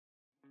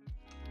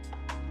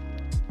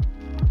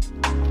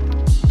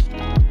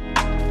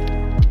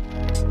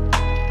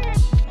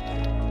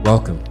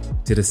Welcome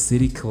to the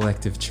City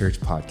Collective Church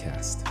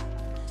podcast.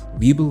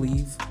 We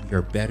believe we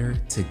are better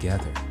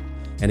together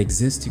and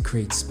exist to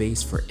create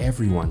space for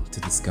everyone to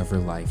discover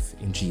life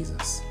in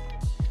Jesus.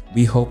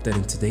 We hope that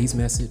in today's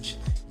message,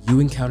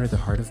 you encounter the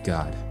heart of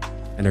God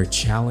and are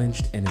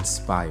challenged and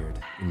inspired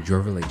in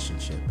your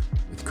relationship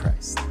with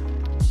Christ.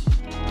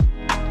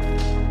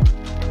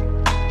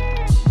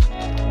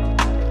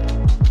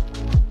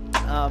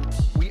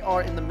 We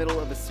are in the middle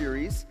of a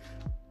series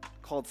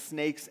called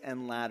Snakes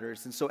and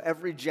Ladders. And so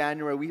every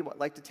January, we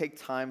like to take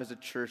time as a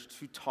church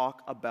to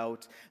talk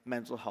about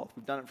mental health.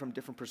 We've done it from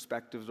different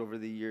perspectives over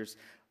the years.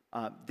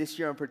 This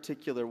year in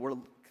particular, we're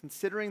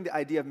considering the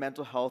idea of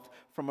mental health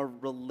from a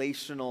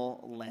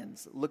relational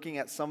lens, looking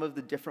at some of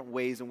the different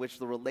ways in which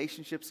the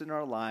relationships in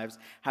our lives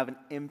have an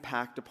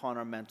impact upon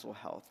our mental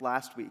health.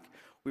 Last week,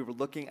 we were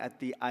looking at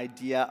the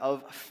idea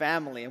of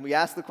family, and we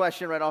asked the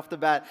question right off the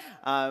bat,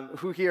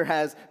 who here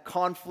has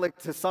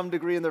conflict to some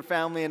degree in their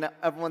family, and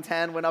everyone's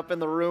hand went up in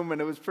the room, and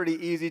it was pretty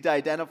easy to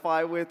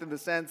identify with in the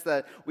sense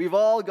that we've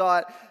all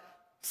got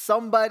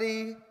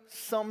somebody,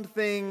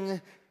 something,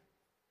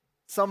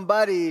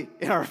 somebody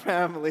in our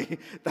family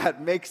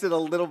that makes it a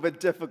little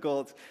bit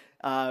difficult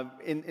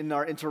in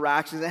our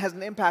interactions. It has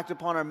an impact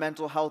upon our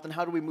mental health, and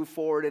how do we move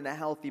forward in a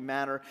healthy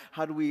manner?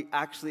 How do we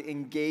actually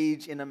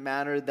engage in a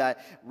manner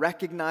that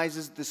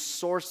recognizes the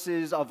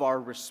sources of our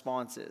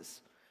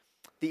responses?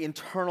 The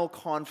internal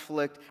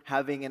conflict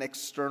having an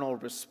external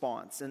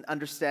response, and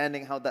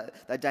understanding how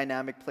that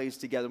dynamic plays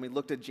together. We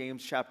looked at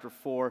James chapter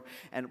 4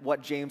 and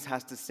what James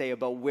has to say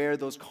about where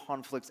those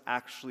conflicts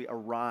actually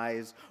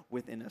arise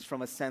within us,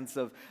 from a sense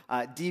of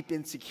deep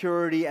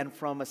insecurity and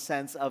from a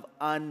sense of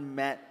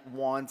unmet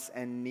wants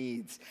and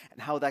needs,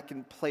 and how that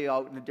can play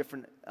out in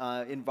different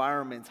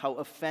environments, how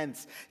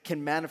offense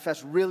can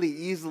manifest really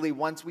easily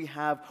once we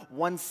have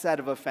one set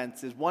of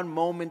offenses. One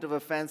moment of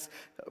offense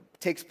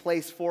takes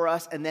place for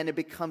us, and then it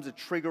becomes a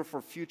trigger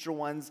for future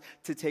ones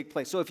to take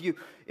place. So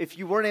if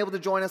you weren't able to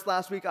join us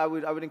last week, I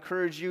would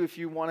encourage you, if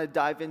you want to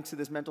dive into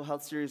this mental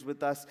health series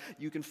with us,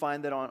 you can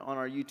find that on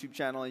our YouTube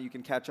channel, and you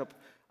can catch up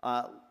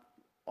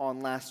on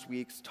last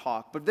week's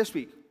talk. But this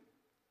week,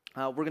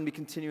 we're going to be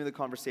continuing the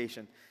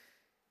conversation.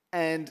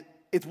 And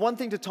it's one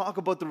thing to talk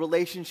about the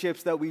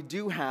relationships that we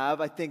do have.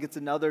 I think it's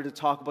another to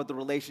talk about the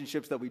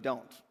relationships that we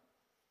don't,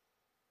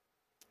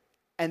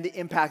 and the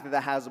impact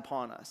that has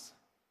upon us.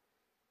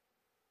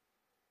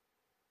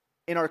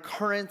 In our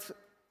current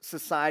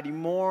society,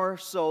 more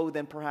so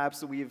than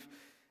perhaps we've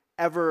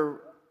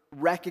ever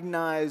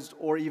recognized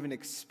or even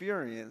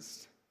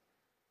experienced,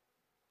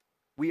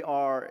 we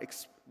are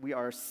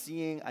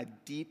seeing a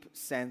deep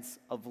sense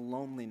of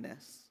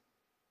loneliness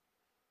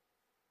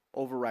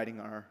overriding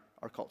our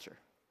culture.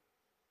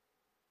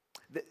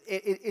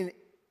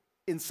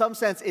 In some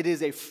sense, it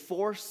is a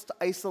forced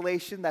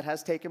isolation that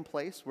has taken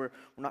place. We're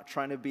not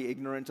trying to be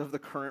ignorant of the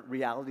current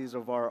realities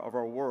of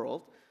our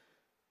world.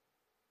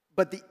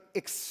 But the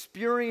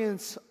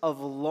experience of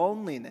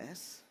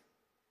loneliness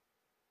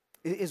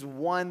is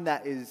one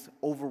that is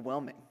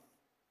overwhelming.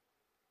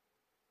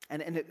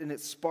 And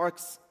it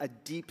sparks a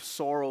deep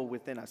sorrow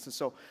within us. And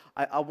so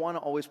I want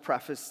to always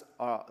preface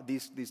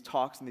these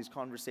talks and these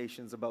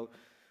conversations about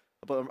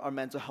our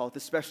mental health,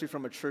 especially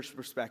from a church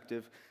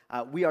perspective.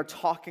 We are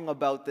talking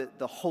about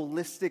the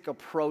holistic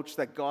approach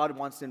that God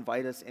wants to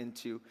invite us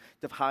into,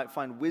 to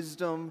find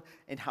wisdom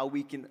in how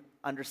we can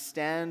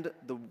understand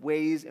the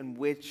ways in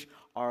which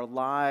our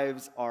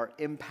lives are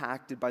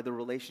impacted by the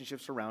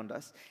relationships around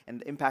us and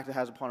the impact it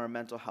has upon our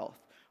mental health.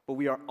 But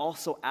we are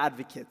also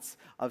advocates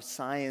of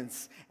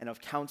science and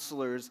of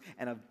counselors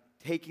and of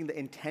taking the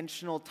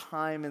intentional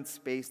time and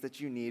space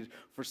that you need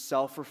for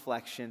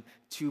self-reflection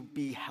to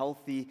be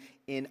healthy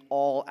in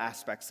all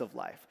aspects of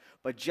life.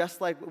 But just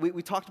like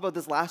we talked about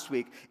this last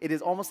week, it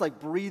is almost like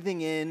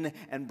breathing in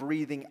and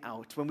breathing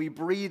out. When we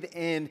breathe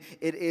in,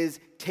 it is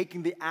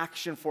taking the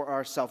action for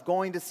ourselves,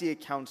 going to see a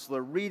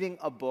counselor, reading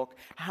a book,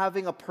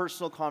 having a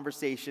personal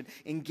conversation,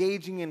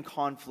 engaging in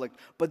conflict.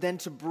 But then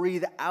to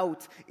breathe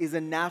out is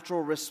a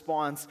natural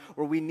response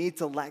where we need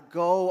to let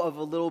go of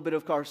a little bit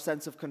of our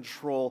sense of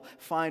control,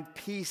 find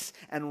peace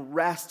and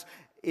rest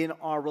in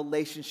our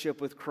relationship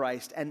with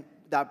Christ. And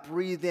that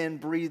breathe in,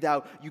 breathe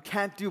out. You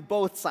can't do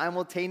both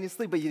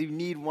simultaneously, but you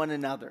need one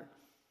another.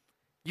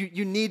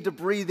 You need to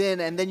breathe in,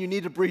 and then you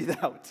need to breathe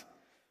out.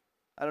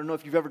 I don't know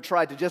if you've ever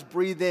tried to just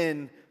breathe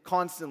in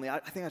constantly. I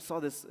think I saw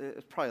this,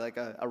 it's probably like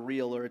a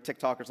reel or a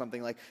TikTok or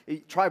something. Like,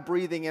 try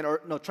breathing in,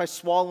 or no, try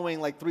swallowing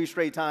like 3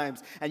 straight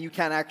times, and you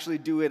can't actually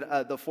do it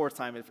the 4th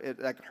time. It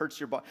like hurts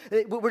your body.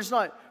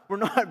 We're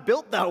not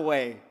built that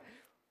way.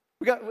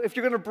 If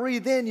you're going to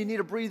breathe in, you need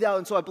to breathe out.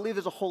 And so I believe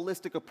there's a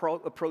holistic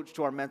approach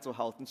to our mental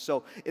health. And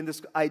so in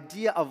this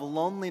idea of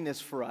loneliness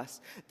for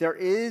us, there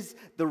is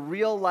the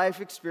real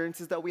life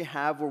experiences that we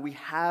have where we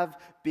have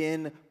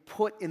been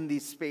put in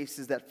these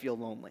spaces that feel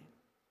lonely.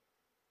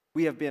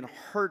 We have been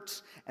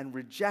hurt and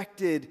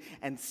rejected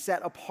and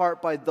set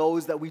apart by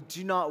those that we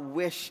do not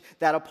wish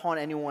that upon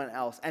anyone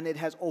else. And it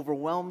has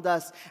overwhelmed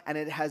us, and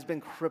it has been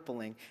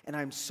crippling. And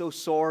I'm so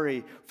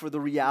sorry for the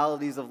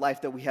realities of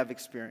life that we have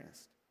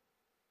experienced.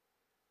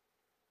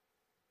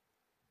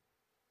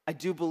 I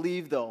do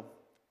believe, though,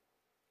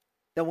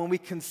 that when we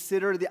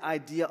consider the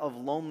idea of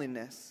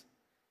loneliness,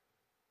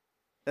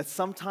 that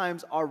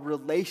sometimes our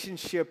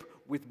relationship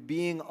with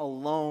being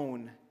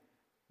alone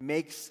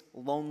makes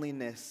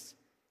loneliness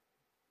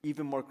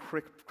even more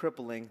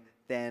crippling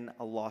than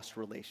a lost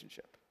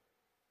relationship.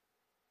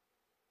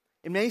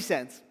 In many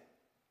sense,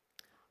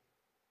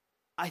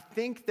 I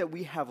think that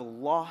we have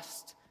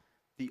lost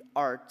the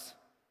art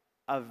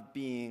of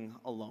being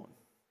alone.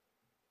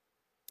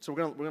 So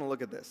we're gonna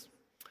look at this.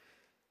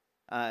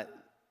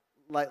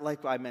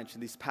 Like I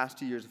mentioned, these past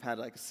 2 years have had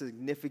like a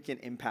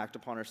significant impact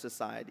upon our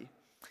society.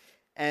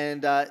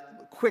 And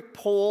quick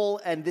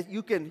poll, and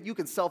you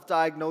can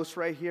self-diagnose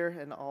right here,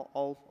 and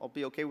I'll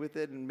be okay with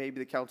it, and maybe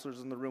the counselors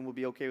in the room will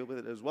be okay with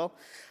it as well.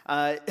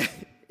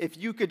 If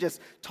you could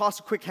just toss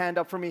a quick hand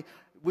up for me,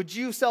 would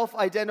you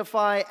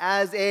self-identify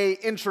as a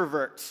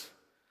introvert?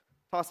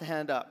 Toss a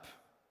hand up.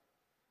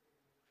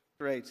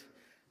 Great.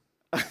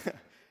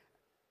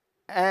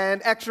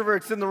 And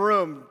extroverts in the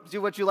room,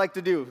 do what you like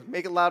to do.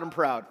 Make it loud and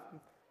proud.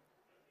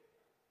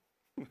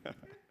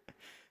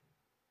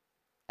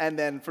 And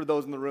then for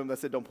those in the room that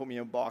said, don't put me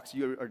in a box,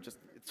 you are just,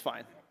 it's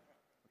fine.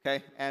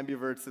 Okay?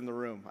 Ambiverts in the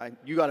room.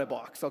 You got a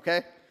box,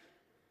 okay?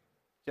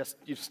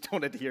 You just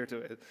don't adhere to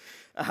it.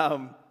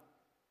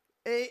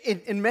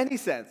 In many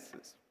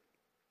senses,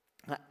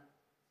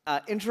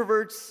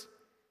 introverts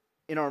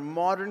in our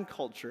modern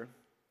culture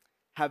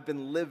have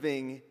been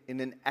living in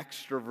an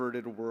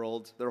extroverted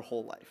world their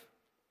whole life.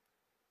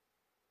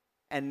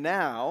 And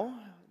now,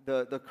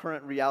 the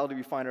current reality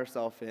we find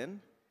ourselves in,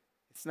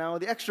 it's now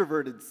the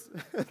extroverted's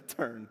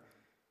turn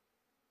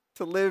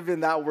to live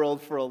in that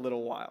world for a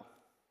little while.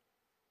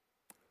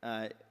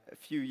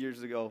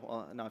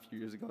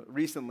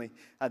 Recently,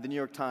 the New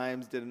York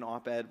Times did an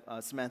op-ed,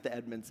 Samantha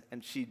Edmonds,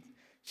 and she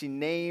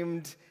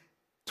named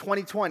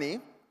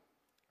 2020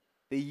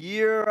 the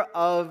year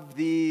of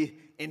the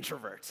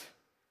introvert.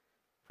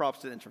 Props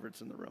to the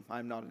introverts in the room.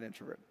 I'm not an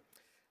introvert,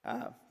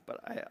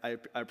 but I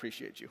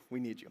appreciate you. We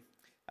need you.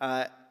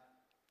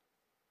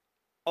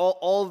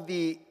 All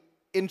the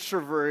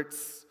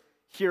introverts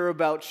hear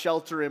about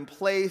shelter in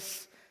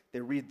place,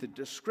 they read the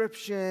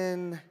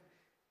description,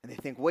 and they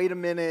think, wait a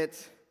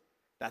minute,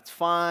 that's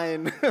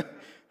fine.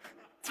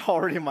 It's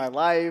already my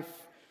life.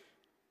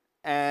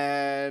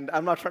 And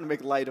I'm not trying to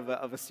make light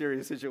of a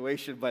serious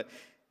situation, but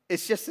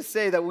it's just to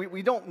say that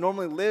we don't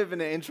normally live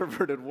in an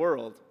introverted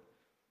world.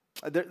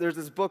 There's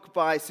this book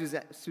by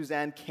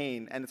Suzanne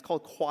Cain, and it's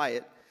called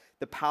Quiet,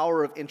 The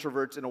Power of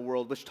Introverts in a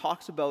World, which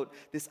talks about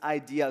this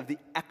idea of the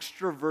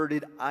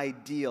extroverted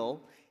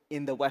ideal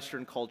in the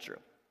Western culture.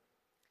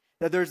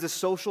 That there's this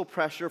social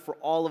pressure for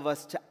all of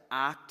us to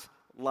act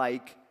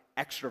like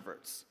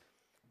extroverts,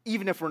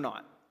 even if we're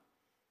not.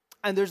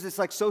 And there's this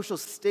like social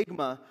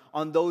stigma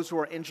on those who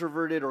are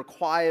introverted or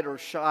quiet or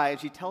shy. And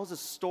she tells a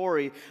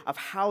story of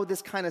how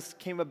this kind of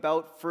came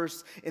about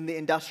first in the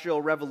Industrial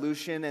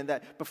Revolution, and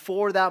that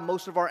before that,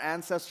 most of our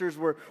ancestors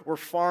were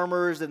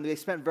farmers, and they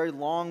spent very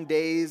long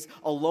days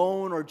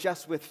alone or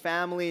just with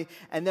family.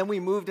 And then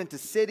we moved into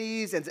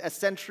cities, and a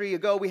century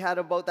ago, we had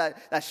about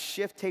that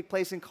shift take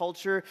place in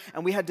culture,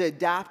 and we had to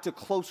adapt to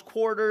close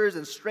quarters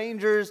and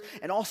strangers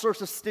and all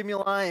sorts of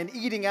stimuli and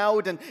eating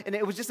out, and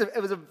it was just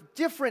it was a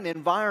different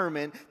environment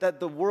that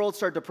the world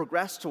started to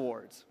progress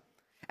towards.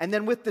 And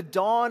then with the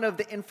dawn of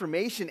the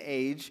information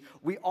age,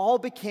 we all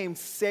became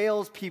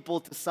salespeople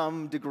to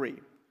some degree.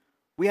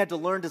 We had to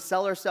learn to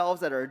sell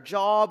ourselves at our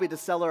job, we had to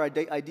sell our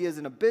ideas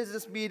in a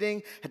business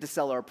meeting, had to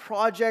sell our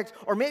project,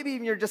 or maybe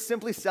even you're just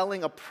simply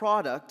selling a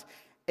product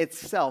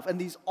itself.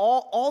 And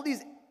all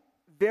these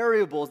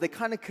variables, they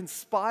kind of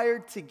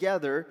conspired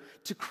together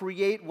to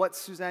create what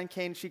Suzanne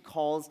Cain, she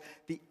calls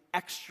the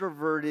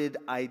extroverted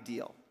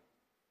ideal.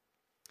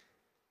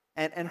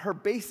 And her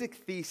basic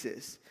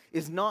thesis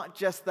is not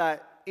just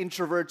that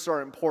introverts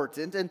are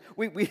important, and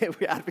we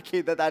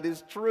advocate that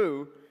is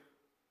true,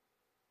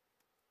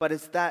 but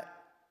it's that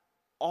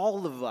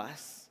all of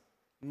us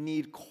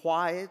need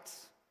quiet,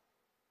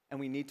 and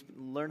we need to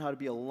learn how to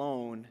be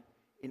alone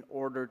in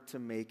order to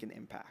make an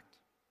impact.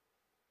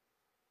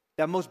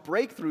 That most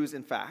breakthroughs,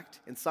 in fact,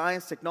 in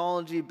science,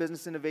 technology,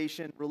 business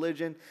innovation,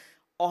 religion,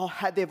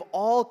 they've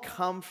all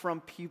come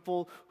from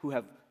people who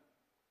have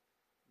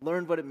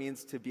learned what it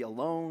means to be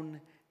alone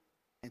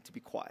and to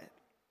be quiet.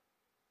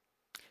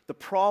 The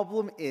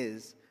problem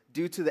is,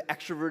 due to the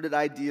extroverted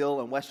ideal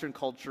and Western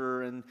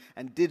culture and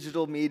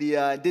digital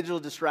media and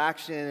digital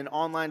distraction and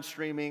online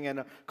streaming and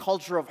a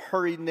culture of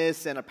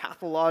hurriedness and a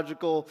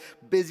pathological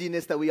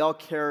busyness that we all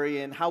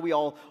carry and how we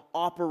all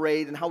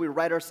operate and how we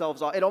write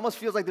ourselves off, it almost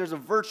feels like there's a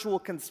virtual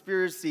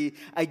conspiracy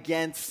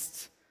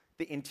against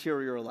the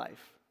interior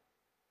life,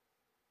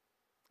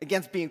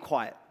 against being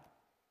quiet,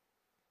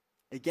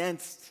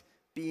 against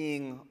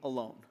being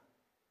alone.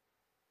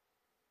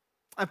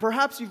 And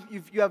perhaps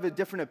you have a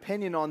different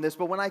opinion on this,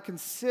 but when I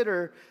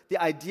consider the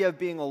idea of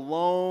being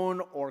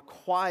alone or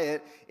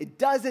quiet, it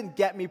doesn't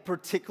get me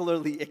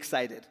particularly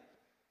excited.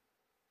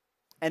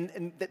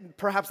 And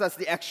perhaps that's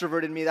the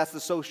extrovert in me, that's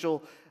the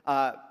social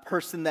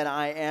person that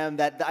I am,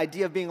 that the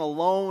idea of being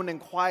alone and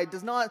quiet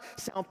does not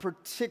sound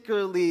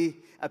particularly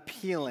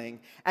appealing.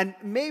 And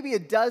maybe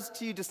it does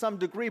to you to some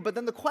degree, but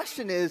then the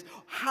question is,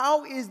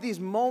 how is these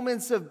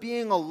moments of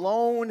being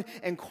alone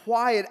and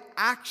quiet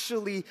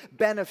actually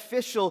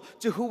beneficial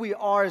to who we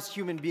are as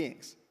human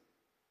beings?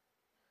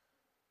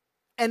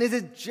 And is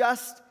it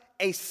just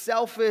a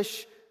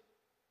selfish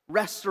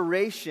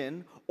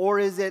restoration, or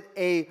is it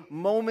a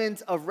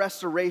moment of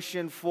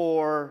restoration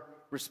for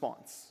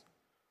response,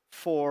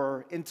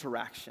 for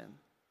interaction,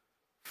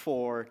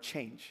 for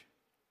change?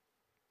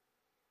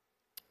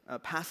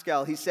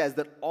 Pascal, he says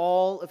that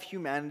all of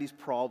humanity's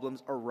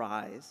problems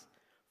arise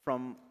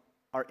from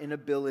our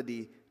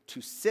inability to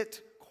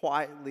sit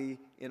quietly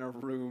in a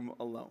room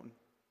alone.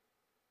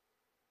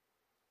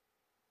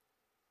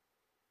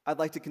 I'd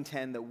like to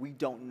contend that we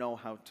don't know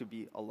how to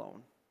be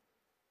alone.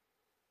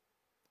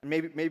 And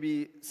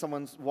maybe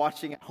someone's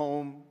watching at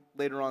home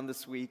later on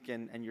this week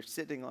and you're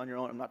sitting on your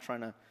own. I'm not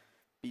trying to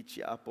beat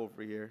you up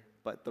over here,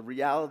 but the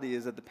reality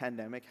is that the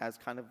pandemic has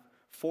kind of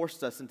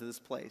forced us into this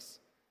place.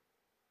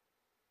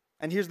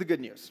 And here's the good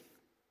news.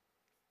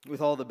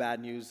 With all the bad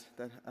news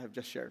that I've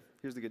just shared,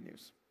 here's the good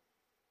news.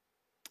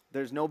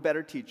 There's no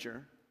better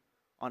teacher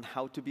on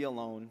how to be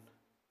alone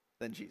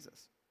than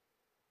Jesus.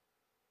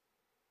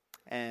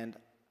 And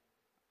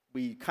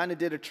we kind of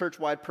did a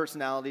church-wide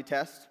personality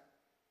test.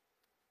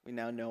 We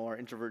now know our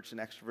introverts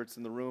and extroverts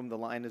in the room. The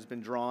line has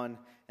been drawn,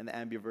 and the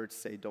ambiverts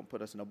say, don't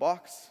put us in a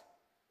box.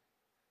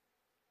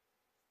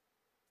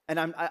 And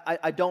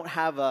I don't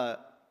have a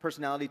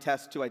personality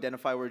test to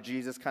identify where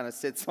Jesus kind of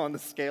sits on the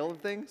scale of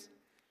things.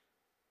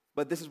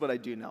 But this is what I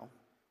do know.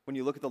 When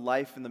you look at the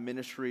life and the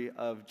ministry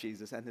of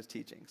Jesus and his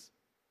teachings,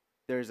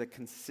 there is a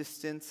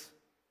consistent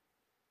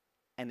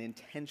and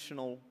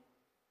intentional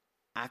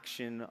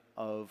action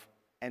of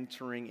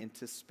entering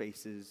into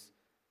spaces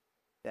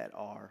that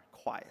are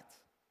quiet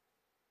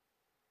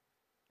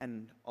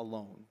and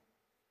alone,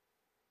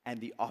 and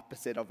the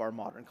opposite of our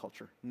modern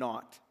culture,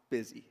 not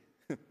busy.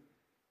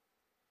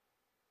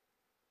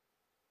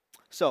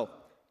 So,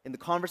 in the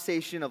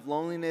conversation of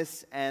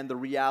loneliness and the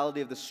reality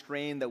of the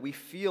strain that we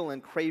feel in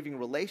craving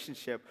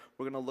relationship,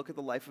 we're going to look at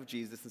the life of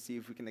Jesus and see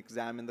if we can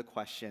examine the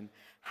question,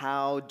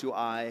 how do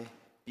I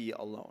be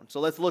alone?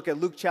 So let's look at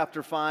Luke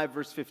chapter 5,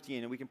 verse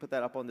 15, and we can put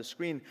that up on the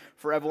screen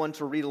for everyone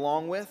to read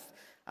along with.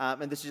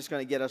 And this is just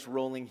going to get us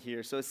rolling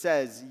here. So it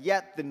says,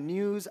 yet the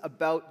news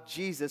about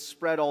Jesus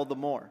spread all the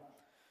more,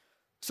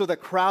 so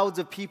that crowds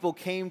of people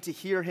came to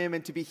hear him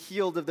and to be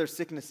healed of their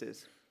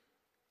sicknesses.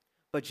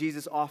 But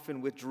Jesus often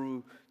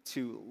withdrew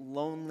to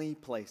lonely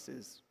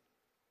places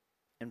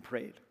and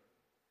prayed.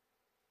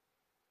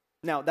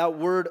 Now, that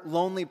word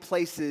lonely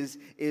places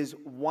is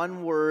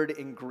one word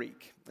in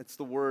Greek. It's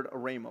the word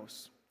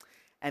eremos.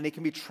 And it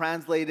can be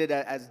translated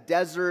as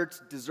desert,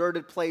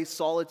 deserted place,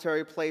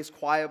 solitary place,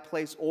 quiet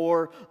place,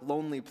 or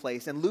lonely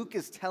place. And Luke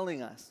is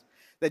telling us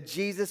that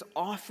Jesus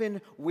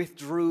often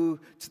withdrew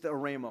to the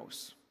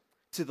eremos,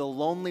 to the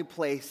lonely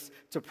place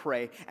to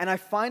pray. And I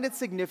find it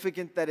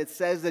significant that it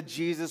says that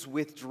Jesus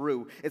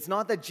withdrew. It's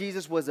not that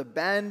Jesus was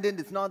abandoned.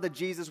 It's not that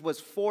Jesus was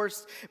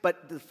forced,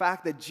 but the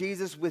fact that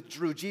Jesus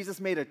withdrew. Jesus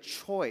made a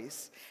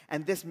choice.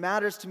 And this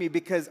matters to me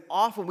because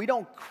often we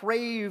don't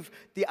crave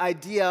the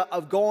idea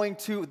of going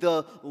to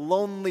the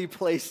lonely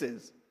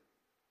places.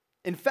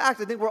 In fact,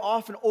 I think we're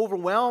often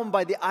overwhelmed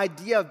by the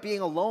idea of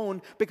being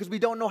alone because we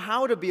don't know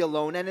how to be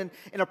alone. And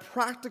in a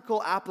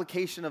practical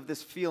application of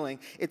this feeling,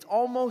 it's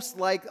almost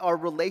like our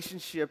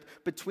relationship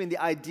between the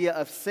idea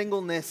of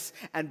singleness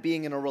and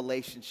being in a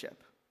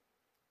relationship.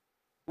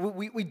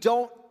 We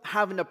don't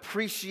have an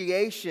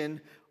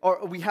appreciation,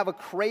 or we have a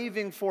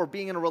craving for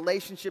being in a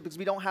relationship because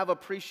we don't have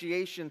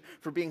appreciation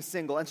for being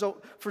single. And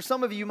so for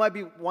some of you, you might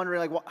be wondering,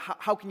 like, well,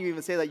 how can you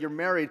even say that you're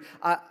married?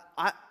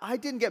 I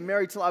didn't get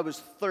married till I was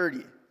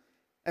 30.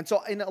 And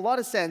so in a lot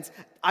of sense,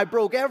 I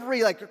broke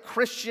every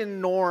Christian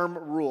norm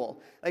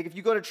rule. Like if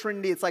you go to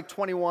Trinity, it's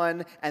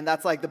 21, and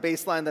that's the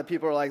baseline that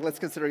people are like, let's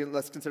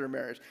consider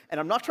marriage. And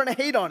I'm not trying to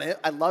hate on it.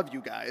 I love you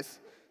guys.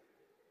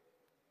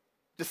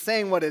 Just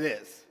saying what it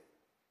is.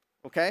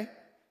 Okay?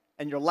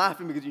 And you're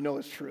laughing because you know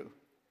it's true.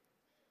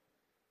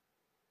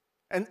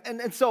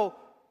 And so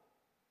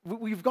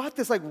we've got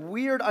this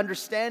weird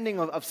understanding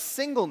of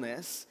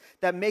singleness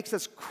that makes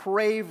us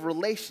crave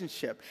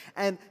relationship.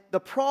 And the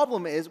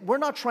problem is we're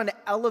not trying to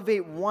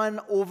elevate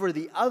one over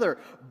the other.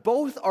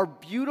 Both are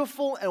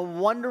beautiful and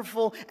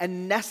wonderful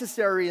and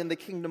necessary in the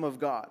kingdom of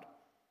God.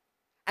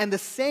 And the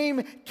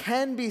same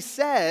can be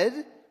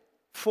said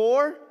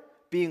for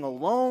being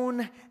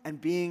alone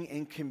and being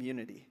in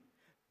community.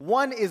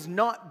 One is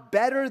not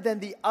better than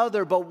the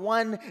other, but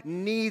one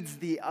needs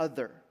the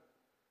other.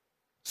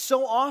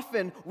 So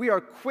often, we are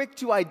quick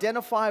to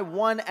identify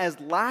one as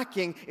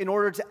lacking in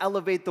order to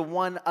elevate the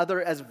one other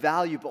as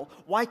valuable.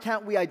 Why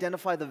can't we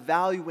identify the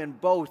value in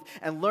both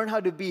and learn how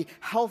to be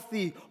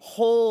healthy,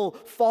 whole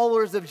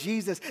followers of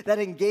Jesus that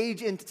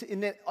engage in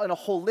it on a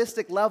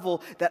holistic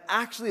level that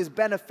actually is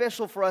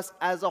beneficial for us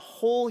as a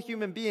whole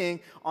human being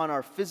on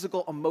our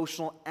physical,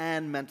 emotional,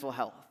 and mental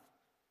health?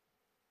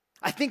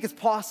 I think it's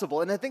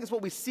possible, and I think it's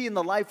what we see in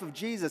the life of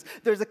Jesus.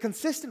 There's a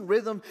consistent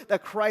rhythm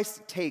that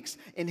Christ takes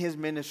in his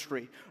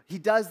ministry. He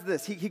does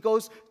this. He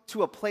goes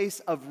to a place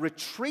of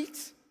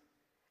retreat,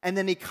 and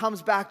then he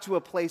comes back to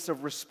a place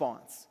of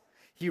response.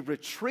 He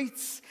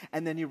retreats,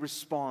 and then he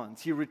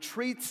responds. He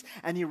retreats,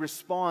 and he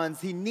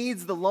responds. He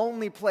needs the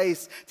lonely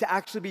place to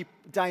actually be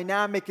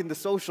dynamic in the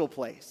social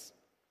place.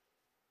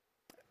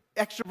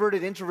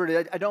 Extroverted,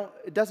 introverted,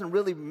 it doesn't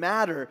really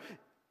matter.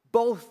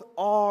 Both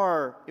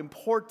are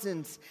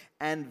important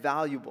and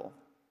valuable.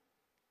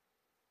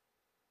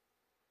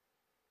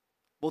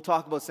 We'll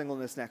talk about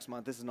singleness next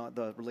month. This is not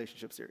the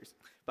relationship series.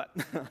 But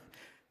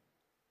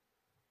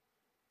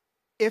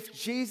if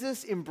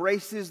Jesus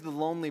embraces the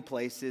lonely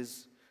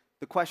places,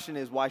 the question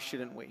is, why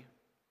shouldn't we?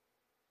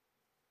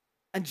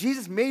 And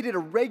Jesus made it a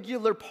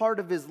regular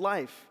part of his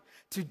life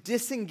to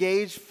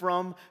disengage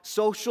from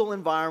social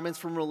environments,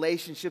 from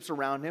relationships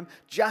around him,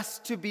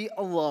 just to be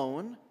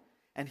alone.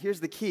 And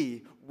here's the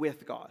key,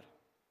 with God.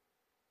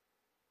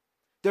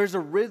 There's a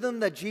rhythm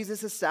that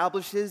Jesus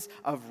establishes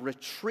of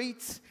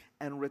retreat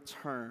and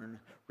return.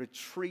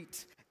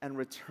 Retreat and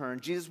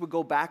return. Jesus would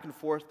go back and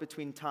forth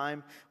between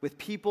time with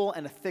people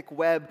and a thick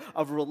web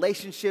of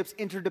relationships,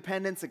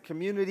 interdependence and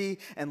community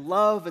and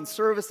love and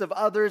service of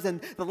others.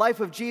 And the life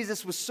of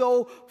Jesus was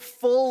so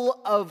full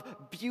of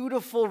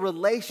beautiful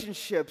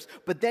relationships.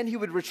 But then he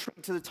would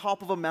retreat to the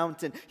top of a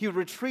mountain. He would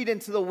retreat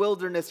into the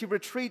wilderness. He would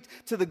retreat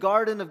to the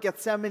Garden of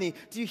Gethsemane.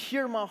 Do you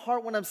hear my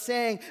heart when I'm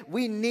saying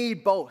we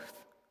need both?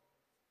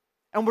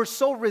 And we're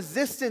so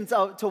resistant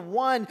to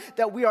one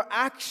that we are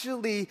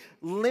actually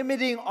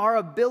limiting our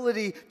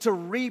ability to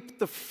reap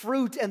the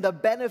fruit and the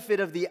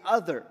benefit of the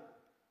other.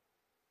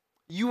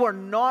 You are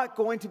not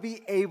going to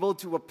be able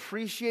to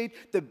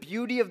appreciate the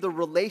beauty of the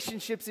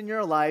relationships in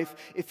your life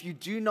if you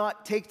do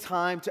not take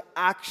time to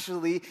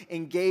actually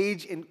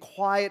engage in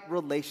quiet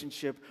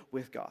relationship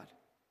with God.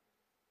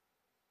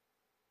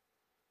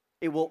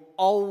 It will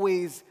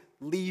always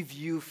leave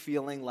you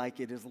feeling like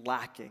it is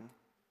lacking.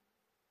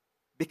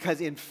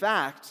 Because in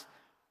fact,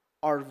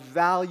 our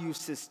value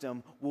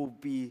system will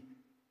be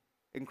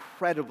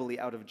incredibly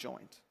out of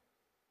joint.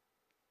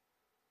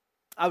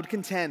 I would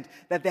contend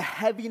that the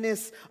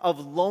heaviness of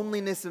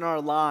loneliness in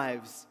our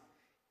lives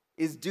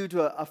is due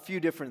to a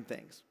few different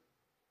things.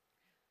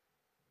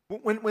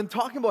 When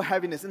talking about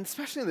heaviness, and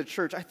especially in the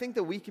church, I think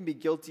that we can be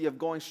guilty of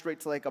going straight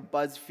to like a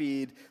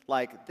BuzzFeed,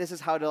 like this is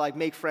how to like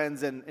make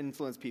friends and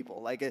influence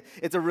people. Like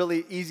it's a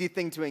really easy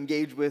thing to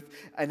engage with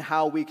and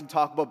how we can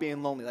talk about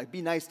being lonely. Like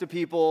be nice to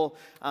people,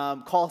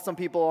 call some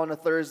people on a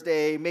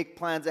Thursday, make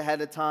plans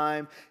ahead of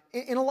time.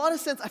 In a lot of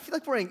sense, I feel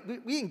like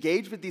we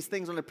engage with these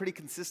things on a pretty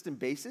consistent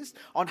basis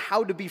on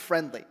how to be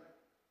friendly.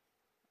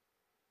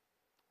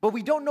 But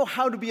we don't know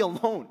how to be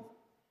alone.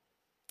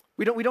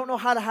 We don't know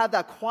how to have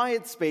that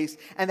quiet space,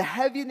 and the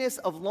heaviness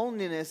of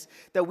loneliness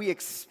that we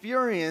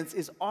experience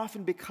is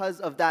often because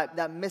of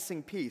that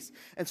missing piece.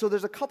 And so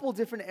there's a couple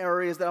different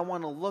areas that I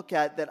want to look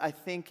at that I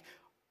think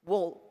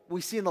we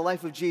see in the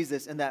life of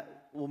Jesus and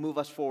that will move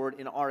us forward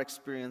in our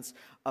experience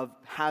of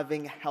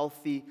having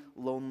healthy,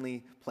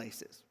 lonely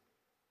places.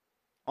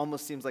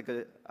 Almost seems like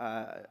an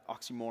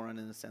oxymoron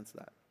in the sense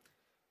of that.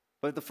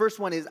 But the first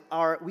one is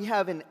we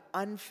have an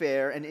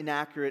unfair and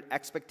inaccurate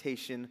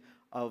expectation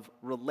of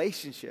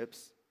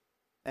relationships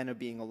and of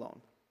being alone.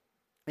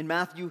 In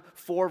Matthew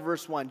 4,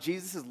 verse 1,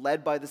 Jesus is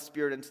led by the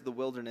Spirit into the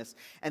wilderness.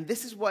 And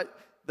this is what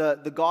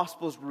the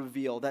Gospels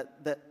reveal,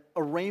 that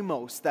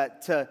eremos,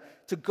 that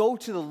to go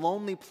to the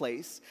lonely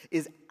place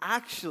is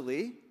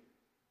actually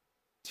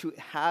to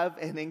have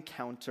an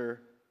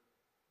encounter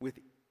with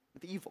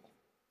evil.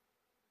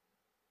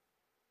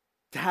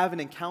 To have an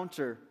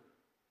encounter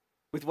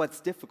with what's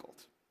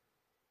difficult.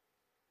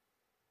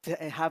 To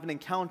have an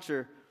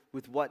encounter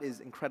with what is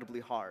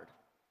incredibly hard.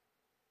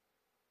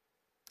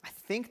 I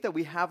think that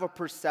we have a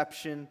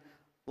perception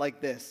like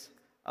this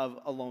of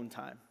alone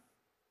time.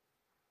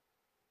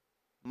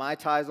 Mai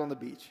Tais on the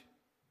beach.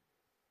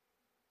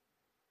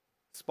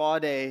 Spa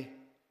day.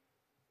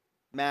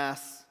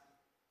 Mass.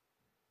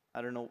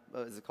 I don't know,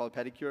 is it called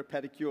pedicure?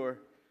 Pedicure.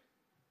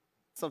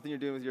 Something you're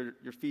doing with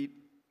your feet.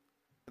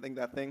 I think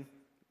that thing.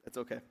 That's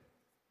okay.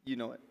 You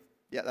know it.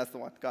 Yeah, that's the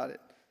one. Got it.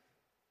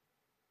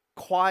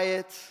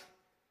 Quiet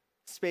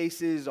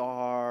spaces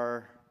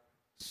are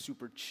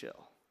super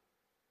chill,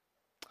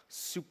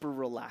 super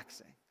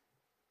relaxing.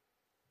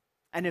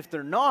 And if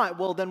they're not,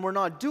 well, then we're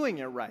not doing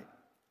it right.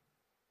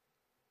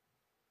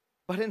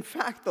 But in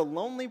fact, the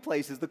lonely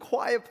places, the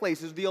quiet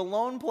places, the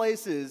alone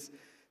places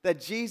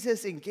that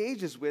Jesus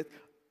engages with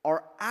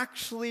are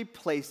actually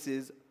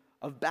places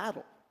of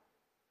battle.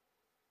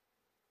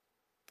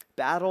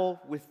 battle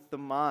with the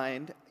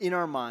mind, in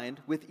our mind,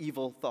 with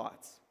evil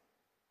thoughts.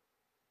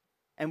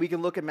 And we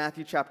can look at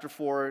Matthew chapter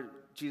 4,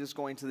 Jesus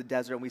going to the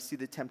desert, and we see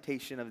the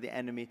temptation of the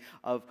enemy,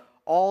 of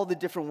all the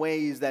different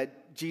ways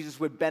that Jesus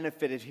would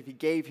benefit if he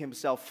gave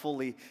himself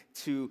fully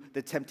to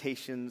the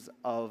temptations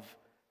of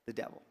the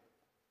devil.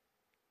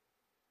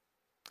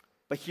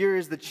 But here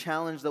is the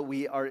challenge that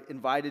we are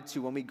invited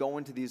to when we go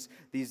into these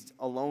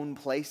alone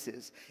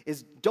places,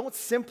 is don't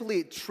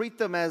simply treat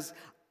them as,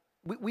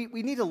 we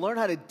need to learn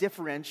how to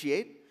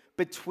differentiate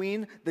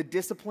between the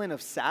discipline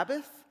of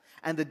Sabbath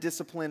and the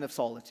discipline of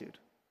solitude.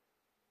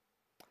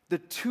 The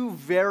two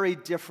very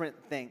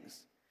different things.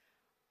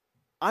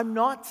 I'm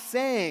not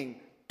saying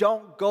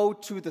don't go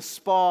to the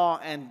spa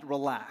and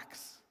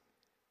relax.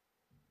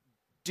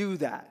 Do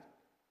that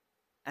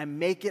and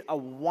make it a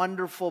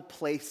wonderful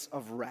place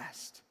of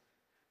rest.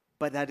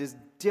 But that is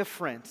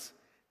different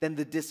than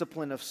the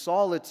discipline of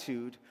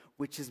solitude,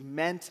 which is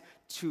meant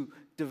to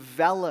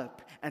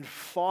develop and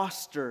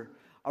foster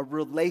a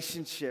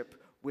relationship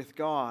with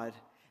God,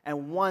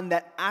 and one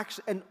that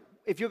actually, and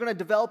if you're going to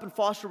develop and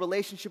foster a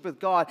relationship with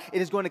God,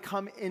 it is going to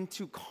come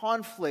into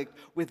conflict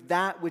with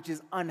that which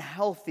is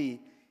unhealthy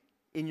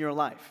in your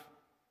life.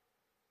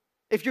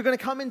 If you're going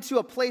to come into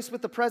a place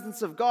with the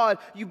presence of God,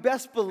 you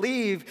best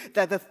believe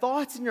that the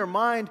thoughts in your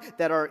mind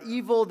that are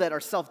evil, that are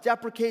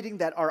self-deprecating,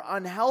 that are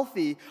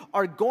unhealthy,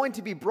 are going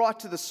to be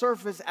brought to the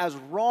surface as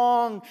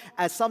wrong,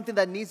 as something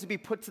that needs to be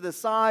put to the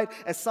side,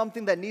 as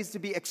something that needs to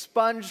be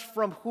expunged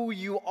from who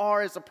you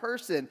are as a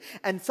person.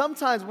 And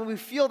sometimes when we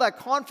feel that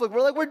conflict,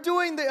 we're like, we're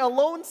doing the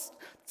alone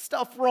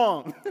stuff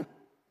wrong.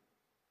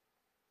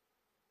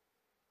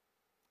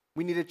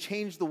 We need to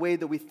change the way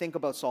that we think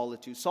about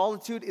solitude.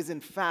 Solitude is,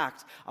 in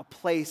fact, a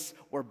place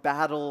where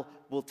battle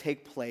will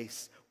take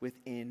place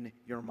within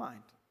your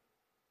mind.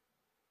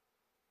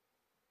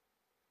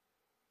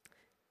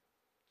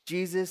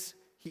 Jesus,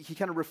 he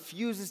kind of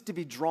refuses to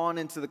be drawn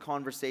into the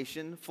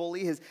conversation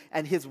fully.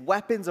 His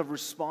weapons of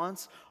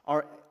response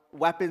are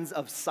weapons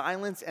of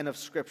silence and of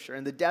Scripture.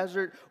 In the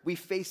desert, we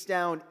face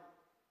down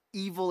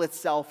evil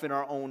itself in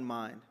our own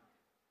mind.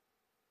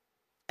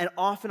 And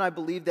often I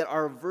believe that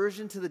our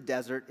aversion to the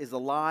desert is a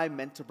lie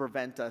meant to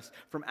prevent us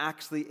from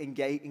actually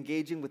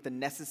engaging with the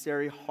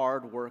necessary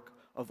hard work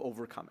of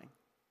overcoming.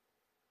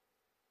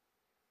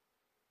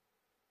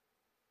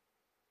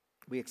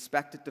 We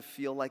expect it to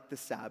feel like the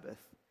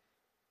Sabbath,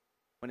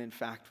 when in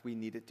fact we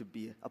need it to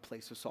be a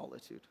place of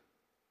solitude.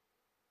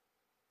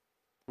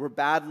 We're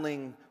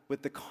battling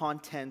with the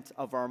content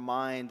of our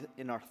mind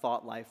in our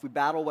thought life. We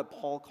battle what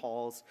Paul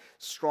calls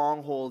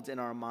strongholds in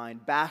our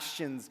mind,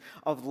 bastions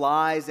of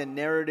lies and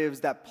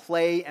narratives that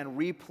play and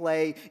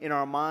replay in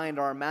our mind,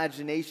 our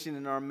imagination,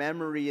 and our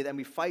memory, and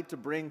we fight to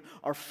bring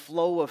our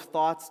flow of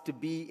thoughts to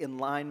be in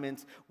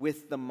alignment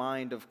with the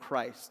mind of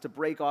Christ, to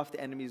break off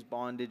the enemy's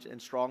bondage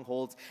and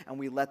strongholds, and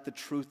we let the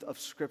truth of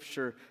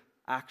Scripture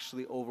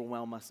actually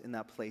overwhelm us in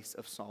that place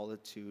of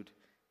solitude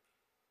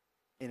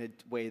in a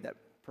way that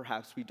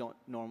perhaps we don't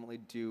normally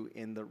do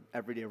in the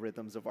everyday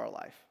rhythms of our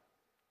life.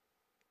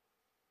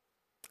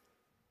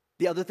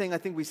 The other thing I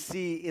think we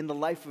see in the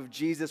life of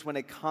Jesus when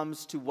it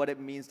comes to what it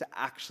means to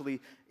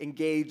actually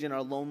engage in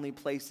our lonely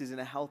places in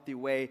a healthy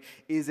way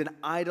is an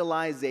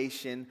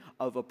idolization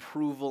of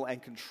approval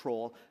and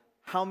control.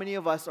 How many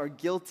of us are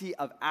guilty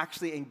of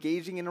actually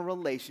engaging in a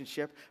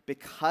relationship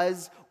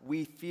because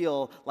we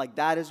feel like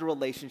that is a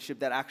relationship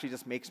that actually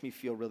just makes me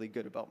feel really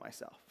good about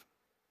myself?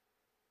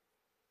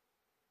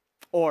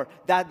 Or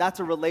that's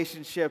a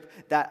relationship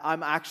that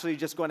I'm actually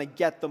just going to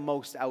get the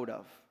most out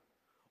of.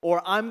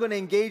 Or I'm going to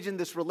engage in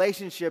this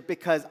relationship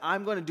because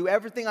I'm going to do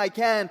everything I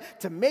can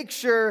to make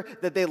sure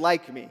that they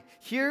like me.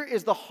 Here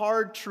is the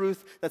hard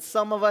truth that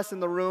some of us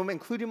in the room,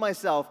 including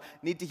myself,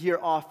 need to hear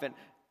often.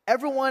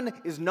 Everyone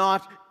is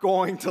not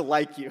going to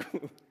like you.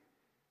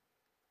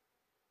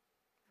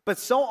 But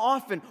so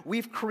often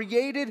we've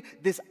created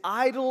this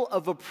idol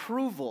of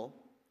approval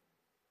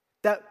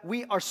that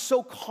we are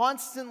so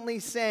constantly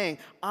saying,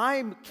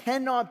 I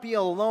cannot be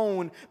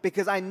alone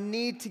because I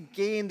need to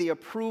gain the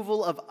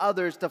approval of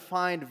others to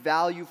find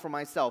value for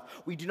myself.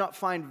 We do not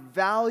find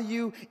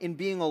value in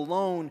being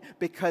alone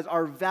because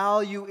our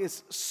value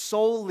is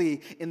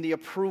solely in the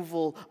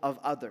approval of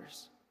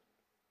others.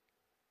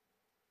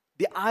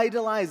 The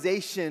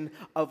idolization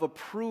of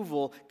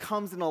approval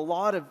comes in a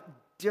lot of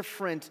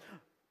different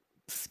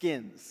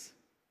skins.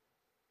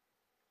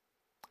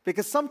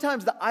 Because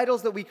sometimes the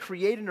idols that we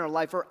create in our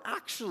life are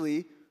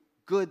actually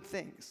good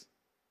things.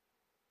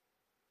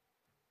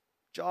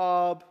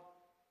 Job,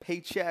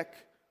 paycheck,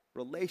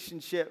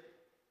 relationship,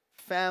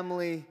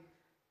 family.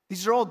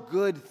 These are all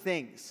good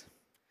things.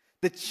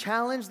 The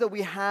challenge that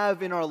we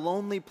have in our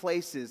lonely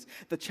places,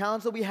 the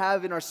challenge that we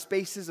have in our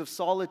spaces of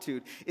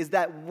solitude is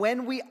that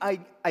when we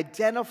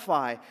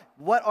identify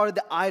what are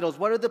the idols,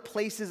 what are the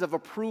places of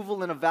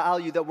approval and of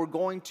value that we're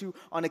going to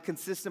on a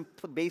consistent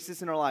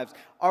basis in our lives,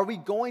 are we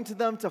going to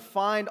them to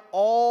find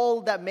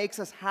all that makes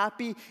us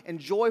happy and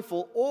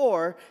joyful,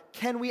 or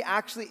can we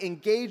actually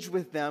engage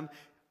with them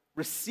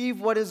receive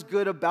what is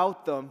good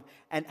about them,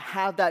 and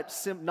have that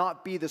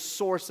not be the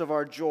source of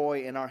our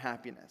joy and our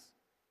happiness.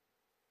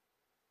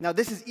 Now,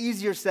 this is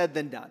easier said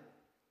than done.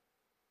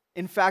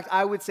 In fact,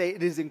 I would say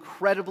it is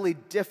incredibly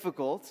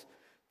difficult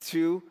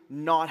to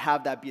not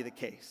have that be the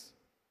case.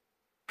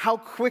 How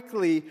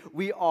quickly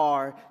we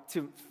are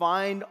to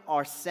find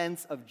our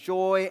sense of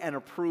joy and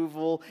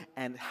approval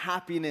and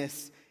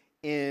happiness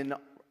in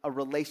a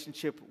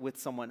relationship with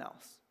someone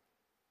else,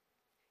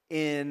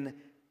 in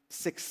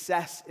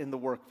success in the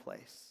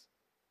workplace,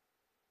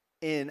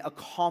 in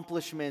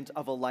accomplishment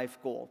of a life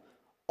goal.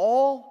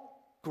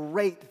 All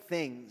great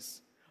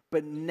things,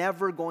 but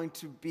never going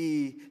to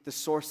be the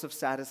source of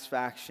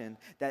satisfaction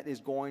that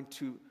is going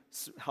to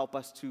help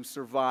us to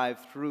survive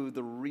through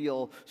the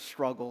real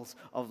struggles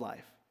of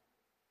life.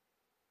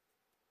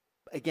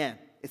 Again,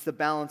 it's the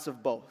balance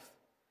of both.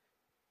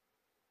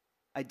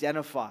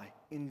 Identify,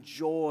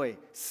 enjoy,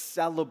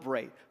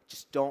 celebrate.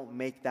 Just don't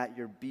make that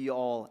your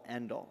be-all,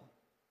 end-all.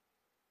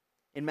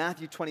 In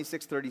Matthew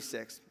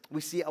 26:36,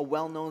 we see a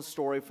well-known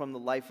story from the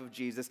life of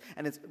Jesus,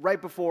 and it's right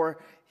before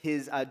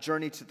his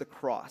journey to the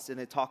cross, and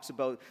it talks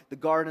about the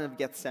Garden of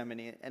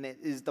Gethsemane, and it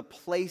is the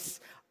place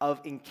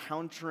of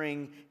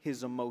encountering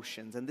his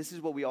emotions. And this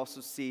is what we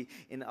also see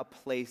in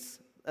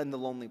the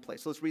lonely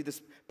place. So let's read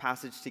this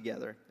passage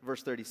together.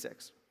 Verse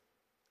 36.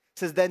 It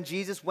says, "Then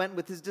Jesus went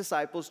with his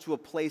disciples to a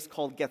place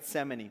called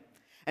Gethsemane,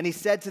 and he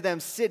said to them,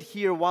 'Sit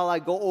here while I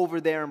go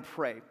over there and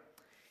pray.'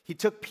 He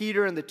took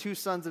Peter and the two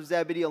sons of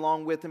Zebedee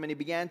along with him, and he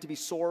began to be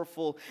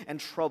sorrowful and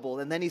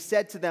troubled. And then he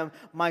said to them,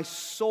 'My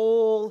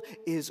soul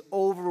is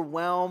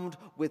overwhelmed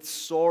with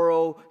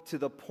sorrow to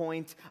the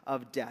point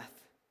of death.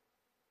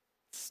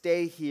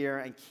 Stay here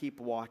and keep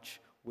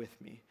watch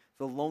with me.'"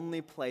 The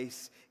lonely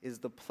place is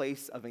the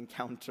place of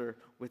encounter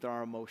with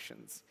our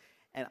emotions.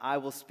 And I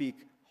will speak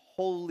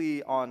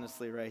wholly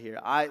honestly right here.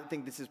 I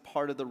think this is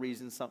part of the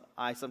reason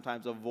I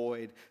sometimes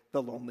avoid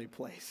the lonely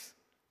place.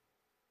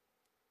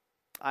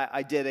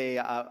 I did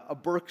a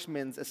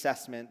Berkman's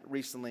assessment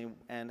recently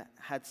and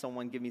had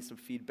someone give me some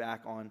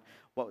feedback on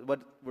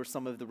what were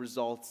some of the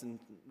results in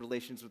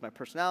relations with my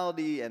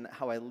personality and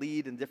how I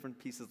lead and different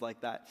pieces like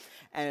that.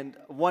 And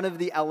one of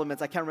the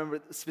elements, I can't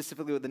remember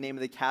specifically what the name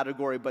of the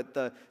category, but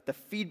the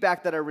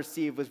feedback that I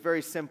received was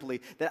very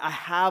simply that I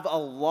have a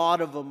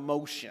lot of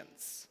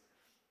emotions,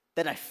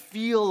 that I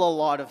feel a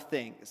lot of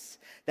things,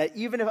 that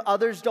even if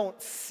others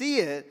don't see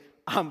it,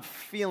 I'm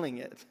feeling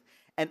it.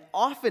 And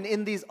often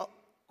in these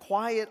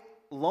quiet,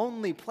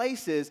 lonely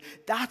places,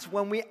 that's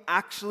when we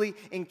actually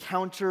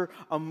encounter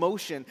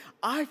emotion.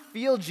 I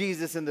feel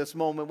Jesus in this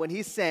moment when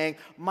he's saying,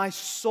 "My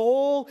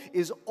soul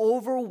is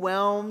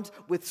overwhelmed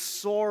with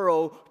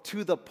sorrow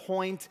to the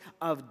point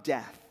of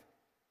death."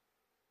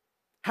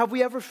 Have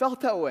we ever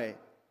felt that way?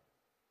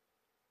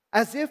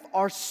 As if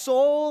our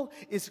soul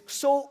is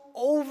so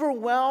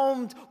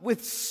overwhelmed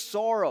with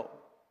sorrow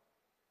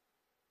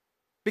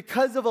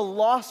because of a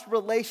lost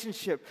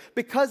relationship,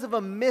 because of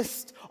a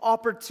missed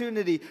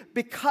opportunity,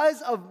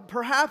 because of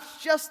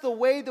perhaps just the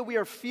way that we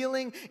are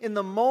feeling in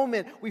the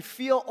moment. We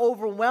feel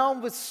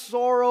overwhelmed with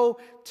sorrow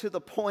to the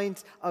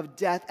point of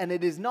death. And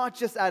it is not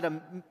just at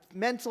a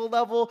mental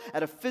level,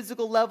 at a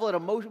physical level, at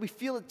emotion. We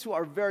feel it to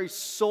our very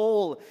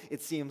soul,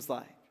 it seems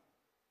like.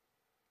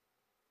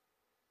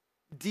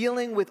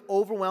 Dealing with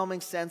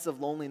overwhelming sense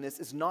of loneliness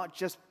is not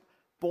just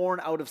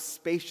born out of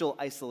spatial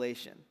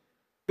isolation.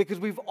 Because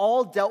we've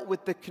all dealt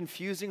with the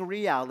confusing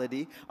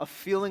reality of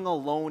feeling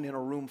alone in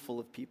a room full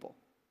of people.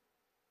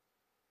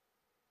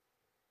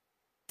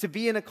 To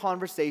be in a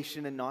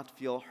conversation and not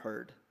feel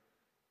heard.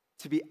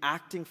 To be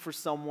acting for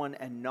someone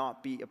and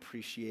not be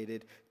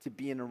appreciated. To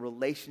be in a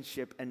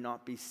relationship and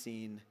not be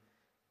seen.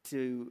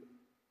 To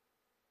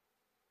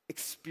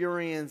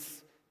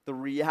experience the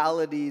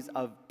realities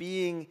of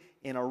being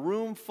in a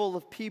room full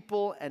of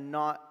people and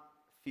not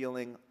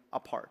feeling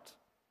apart.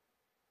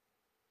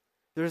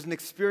 There's an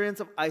experience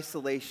of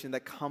isolation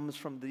that comes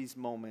from these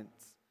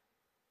moments.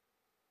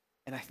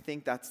 And I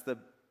think that's the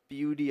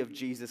beauty of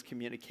Jesus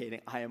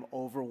communicating, "I am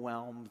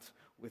overwhelmed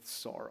with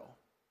sorrow."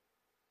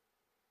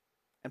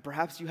 And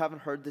perhaps you haven't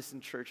heard this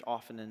in church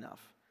often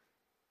enough.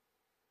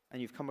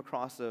 And you've come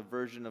across a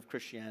version of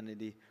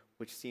Christianity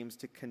which seems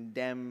to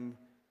condemn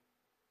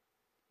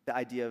the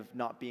idea of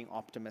not being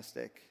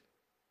optimistic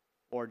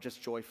or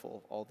just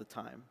joyful all the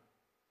time.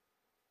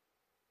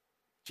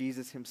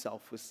 Jesus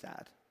himself was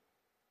sad.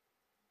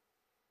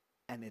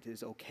 And it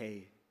is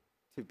okay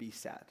to be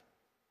sad.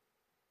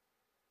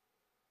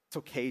 It's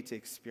okay to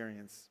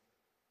experience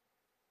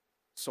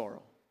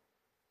sorrow.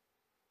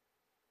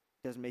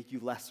 It doesn't make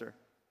you lesser.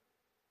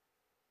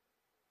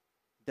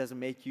 It doesn't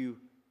make you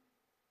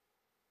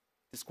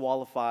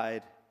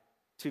disqualified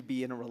to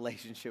be in a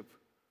relationship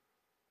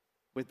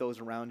with those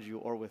around you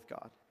or with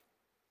God.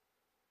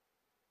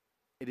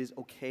 It is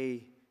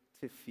okay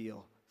to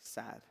feel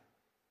sad.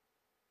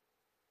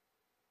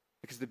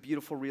 Because the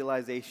beautiful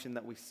realization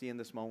that we see in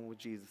this moment with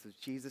Jesus is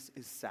Jesus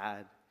is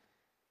sad,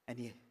 and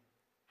he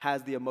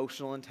has the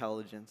emotional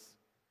intelligence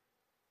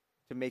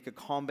to make a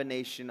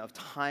combination of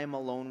time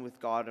alone with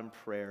God and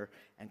prayer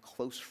and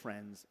close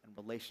friends and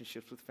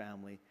relationships with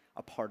family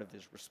a part of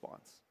his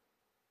response.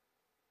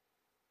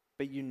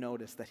 But you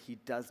notice that he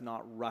does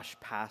not rush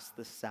past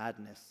the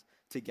sadness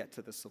to get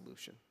to the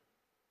solution.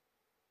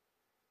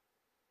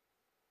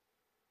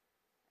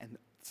 And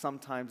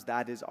sometimes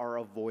that is our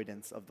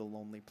avoidance of the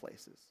lonely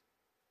places.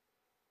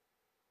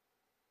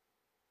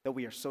 That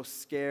we are so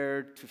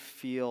scared to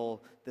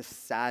feel the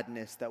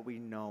sadness that we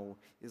know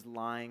is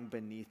lying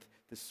beneath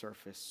the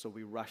surface, so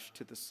we rush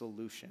to the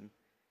solution,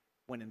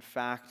 when in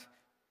fact,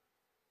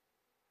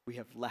 we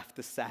have left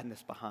the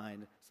sadness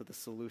behind, so the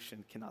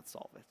solution cannot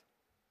solve it.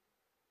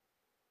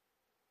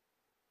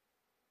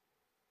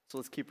 So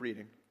let's keep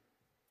reading.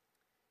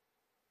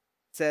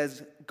 It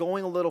says,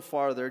 going a little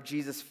farther,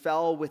 Jesus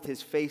fell with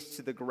his face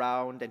to the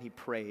ground and he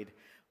prayed,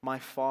 "My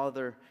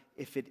Father,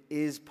 if it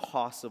is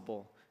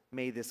possible,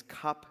 may this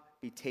cup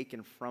be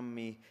taken from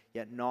me,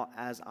 yet not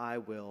as I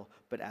will,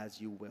 but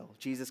as you will."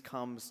 Jesus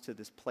comes to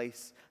this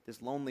place,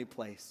 this lonely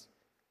place,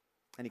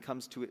 and he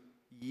comes to it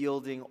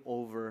yielding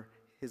over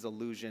his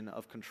illusion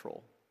of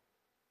control.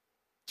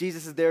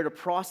 Jesus is there to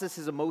process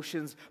his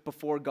emotions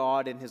before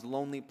God in his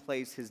lonely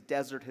place, his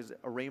desert, his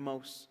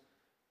eremos.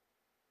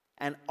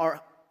 And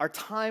our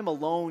time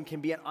alone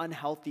can be an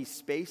unhealthy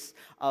space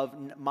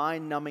of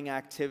mind-numbing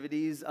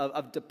activities,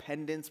 of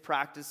dependence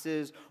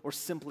practices, or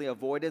simply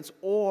avoidance.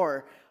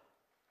 Or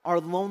our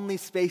lonely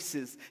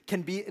spaces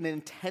can be an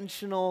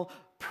intentional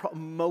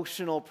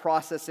emotional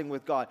processing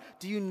with God.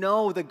 Do you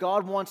know that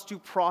God wants to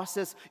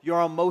process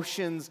your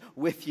emotions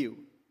with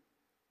you?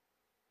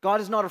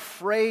 God is not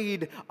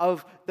afraid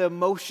of the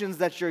emotions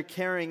that you're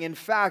carrying. In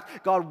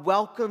fact, God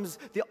welcomes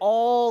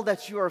all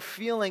that you are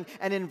feeling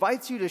and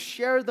invites you to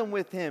share them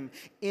with him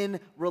in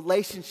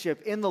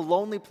relationship, in the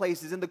lonely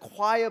places, in the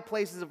quiet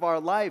places of our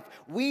life.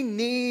 We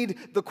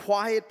need the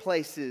quiet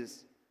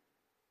places.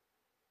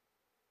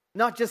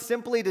 Not just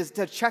simply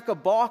to check a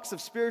box of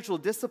spiritual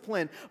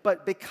discipline,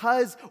 but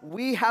because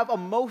we have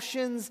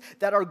emotions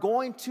that are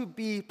going to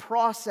be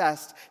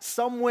processed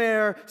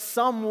somewhere,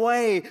 some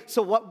way.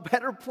 So what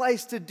better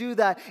place to do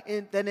that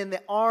than in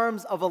the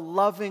arms of a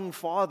loving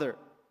Father?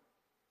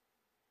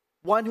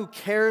 One who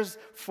cares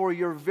for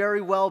your very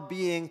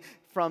well-being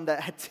from the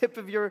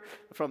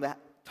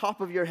top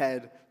of your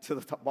head to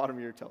the bottom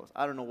of your toes.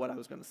 I don't know what I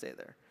was going to say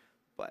there,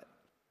 but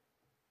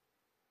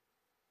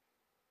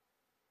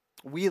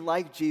we,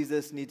 like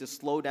Jesus, need to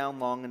slow down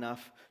long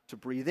enough to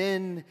breathe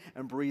in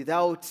and breathe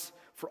out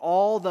for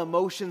all the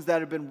emotions that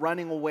have been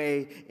running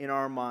away in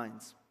our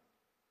minds.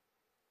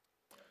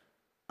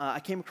 I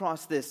came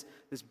across this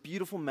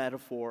beautiful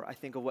metaphor, I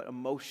think, of what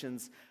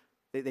emotions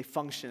they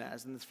function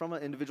as. And it's from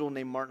an individual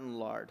named Martin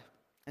Lard.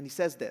 And he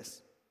says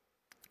this.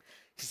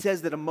 He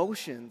says that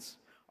emotions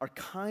are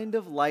kind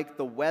of like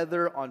the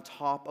weather on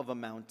top of a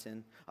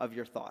mountain of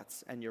your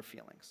thoughts and your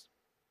feelings.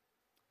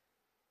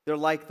 They're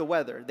like the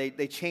weather.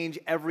 They change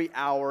every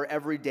hour,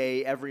 every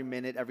day, every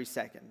minute, every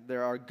second.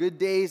 There are good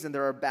days and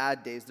there are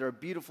bad days. There are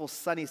beautiful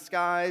sunny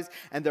skies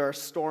and there are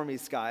stormy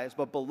skies.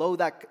 But below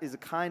that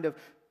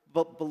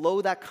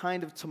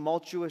kind of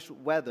tumultuous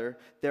weather,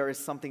 there is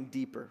something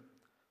deeper.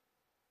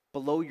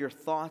 Below your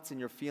thoughts and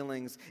your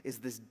feelings is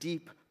this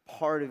deep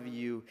part of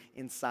you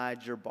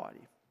inside your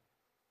body.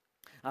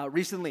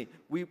 Recently,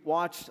 we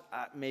watched,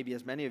 maybe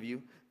as many of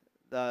you,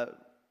 the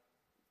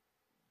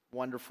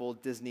wonderful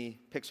Disney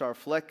Pixar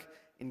flick,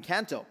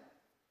 Encanto.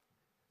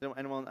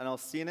 Anyone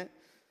else seen it?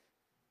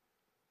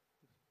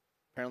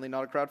 Apparently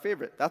not a crowd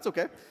favorite. That's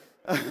okay.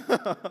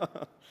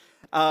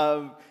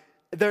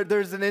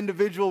 There's an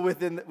individual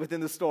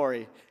within the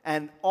story,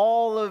 and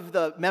all of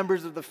the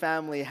members of the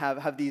family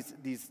have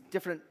these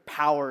different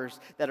powers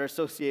that are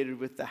associated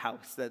with the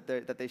house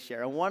that they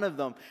share. And one of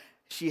them,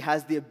 she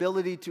has the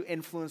ability to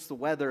influence the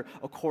weather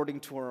according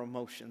to her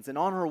emotions. And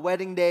on her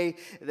wedding day,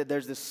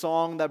 there's this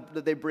song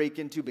that they break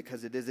into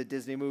because it is a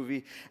Disney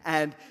movie.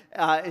 And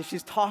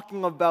she's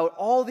talking about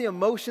all the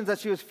emotions that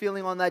she was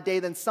feeling on that day.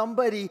 Then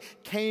somebody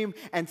came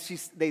and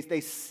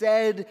they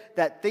said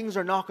that things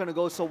are not going to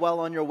go so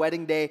well on your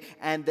wedding day.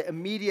 And the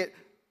immediate,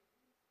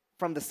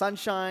 from the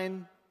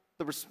sunshine,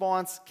 the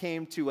response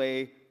came to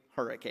a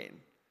hurricane.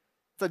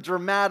 It's a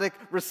dramatic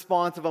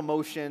response of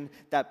emotion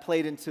that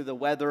played into the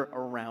weather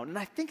around. And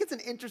I think it's an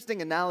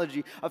interesting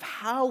analogy of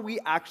how we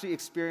actually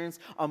experience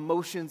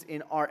emotions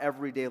in our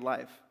everyday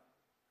life.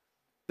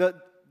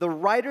 The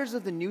writers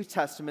of the New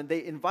Testament,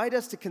 they invite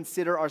us to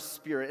consider our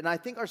spirit. And I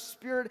think our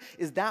spirit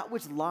is that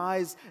which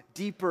lies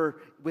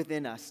deeper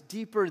within us,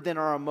 deeper than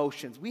our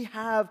emotions. We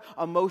have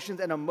emotions,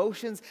 and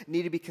emotions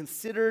need to be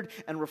considered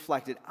and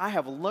reflected. I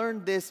have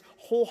learned this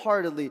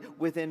wholeheartedly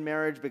within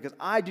marriage because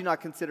I do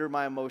not consider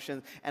my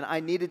emotions, and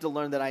I needed to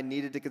learn that I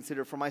needed to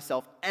consider it for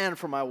myself and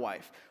for my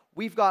wife.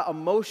 We've got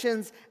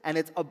emotions, and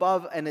it's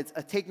above, and it's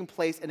taking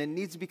place, and it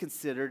needs to be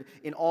considered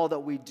in all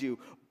that we do.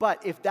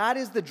 But if that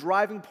is the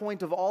driving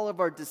point of all of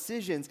our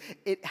decisions,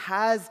 it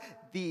has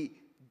the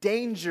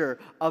danger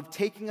of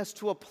taking us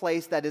to a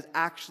place that is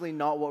actually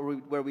not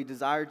where we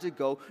desire to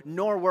go,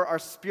 nor where our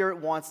spirit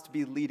wants to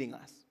be leading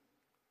us.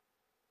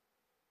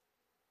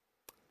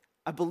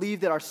 I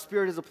believe that our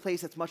spirit is a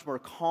place that's much more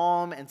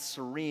calm and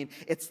serene.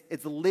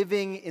 It's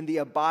living in the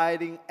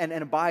abiding and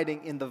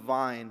abiding in the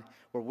vine,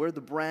 where we're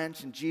the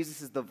branch and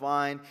Jesus is the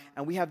vine,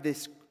 and we have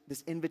this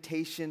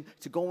invitation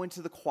to go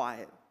into the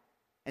quiet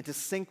and to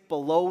sink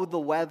below the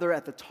weather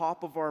at the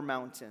top of our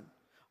mountain,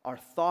 our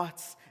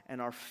thoughts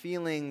and our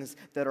feelings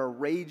that are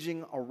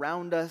raging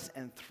around us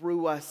and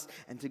through us,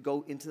 and to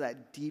go into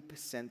that deep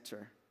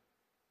center.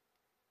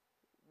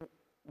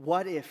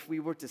 What if we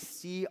were to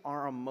see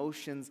our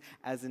emotions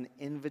as an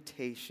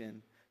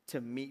invitation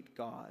to meet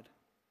God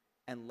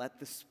and let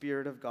the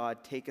Spirit of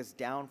God take us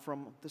down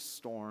from the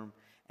storm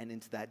and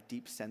into that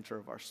deep center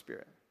of our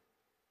spirit?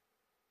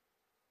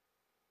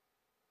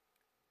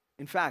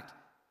 In fact,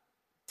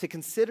 to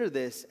consider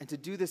this and to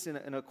do this in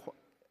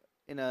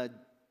a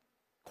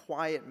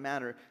quiet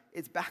manner,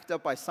 it's backed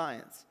up by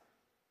science.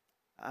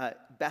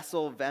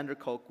 Bessel van der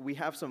Kolk, we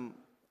have some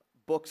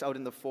books out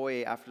in the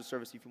foyer after the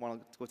service if you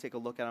want to go take a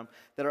look at them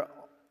that are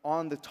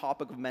on the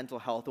topic of mental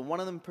health. And one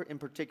of them in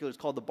particular is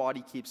called The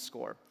Body Keeps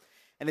Score.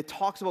 And it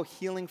talks about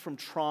healing from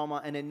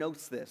trauma, and it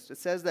notes this. It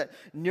says that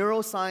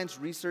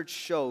neuroscience research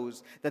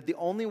shows that the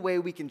only way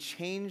we can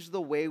change the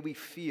way we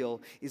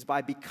feel is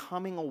by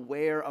becoming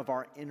aware of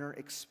our inner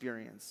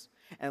experience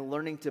and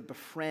learning to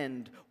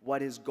befriend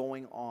what is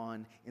going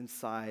on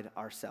inside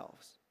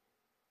ourselves.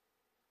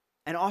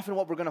 And often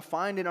what we're going to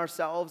find in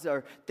ourselves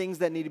are things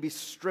that need to be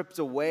stripped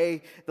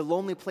away. The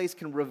lonely place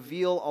can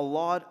reveal a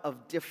lot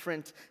of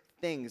different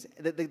things.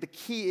 The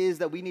key is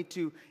that we need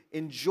to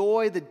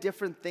enjoy the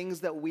different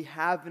things that we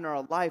have in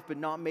our life, but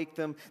not make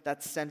them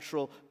that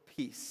central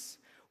piece.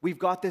 We've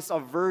got this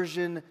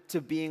aversion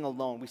to being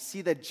alone. We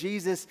see that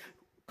Jesus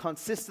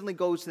consistently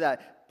goes to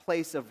that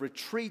place of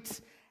retreat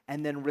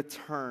and then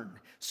return.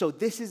 So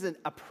this is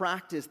a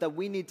practice that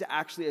we need to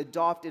actually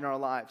adopt in our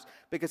lives.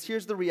 Because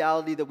here's the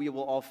reality that we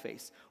will all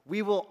face.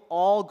 We will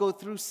all go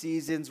through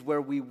seasons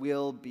where we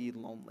will be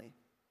lonely.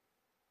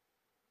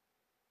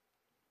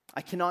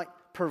 I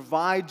cannot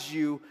provide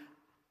you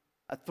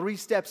a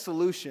 3-step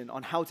solution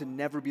on how to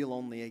never be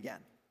lonely again.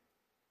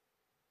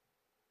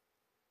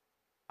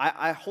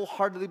 I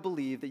wholeheartedly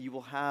believe that you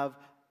will have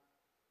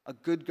a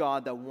good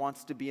God that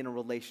wants to be in a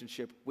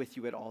relationship with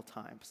you at all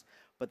times.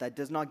 But that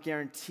does not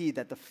guarantee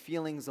that the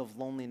feelings of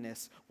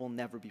loneliness will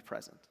never be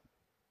present.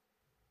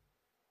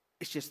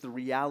 It's just the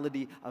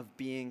reality of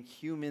being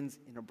humans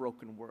in a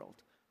broken world.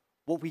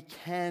 What we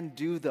can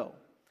do, though,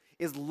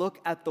 is look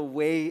at the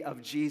way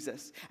of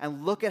Jesus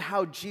and look at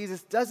how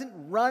Jesus doesn't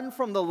run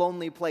from the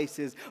lonely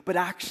places, but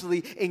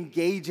actually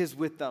engages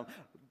with them,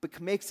 but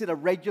makes it a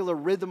regular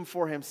rhythm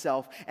for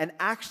himself and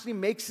actually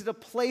makes it a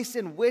place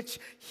in which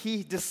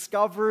he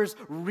discovers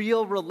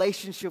real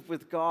relationship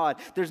with God.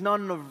 There's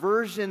not an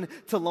aversion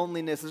to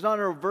loneliness. There's not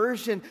an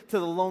aversion to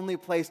the lonely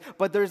place,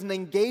 but there's an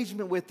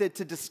engagement with it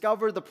to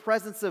discover the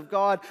presence of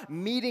God,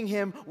 meeting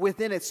him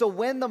within it. So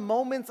when the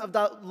moments of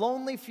that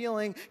lonely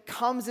feeling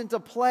comes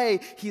into play,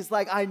 he's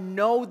like, I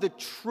know the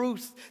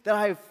truth that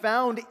I have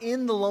found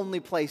in the lonely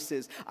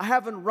places. I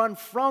haven't run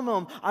from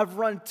them. I've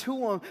run to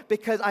them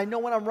because I know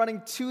when I'm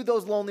running to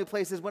those lonely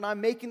places, when I'm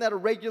making that a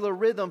regular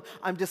rhythm,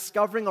 I'm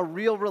discovering a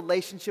real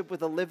relationship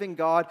with a living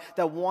God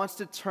that wants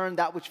to turn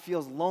that which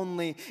feels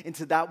lonely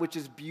into that which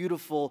is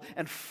beautiful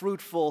and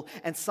fruitful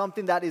and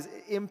something that is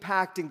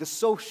impacting the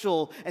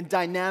social and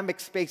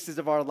dynamic spaces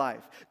of our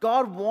life.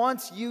 God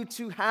wants you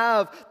to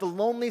have the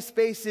lonely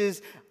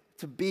spaces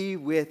to be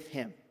with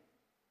him.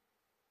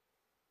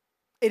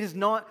 It is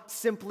not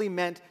simply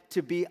meant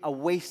to be a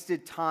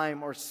wasted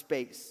time or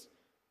space.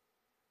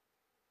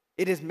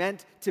 It is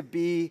meant to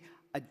be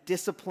a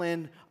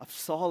discipline of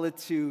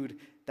solitude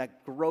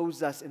that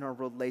grows us in our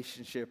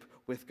relationship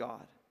with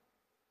God.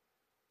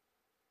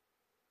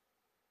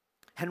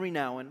 Henry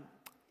Nouwen,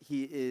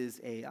 he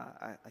is a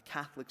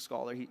Catholic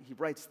scholar. He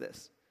writes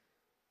this.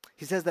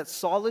 He says that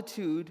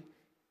solitude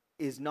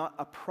is not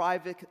a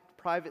private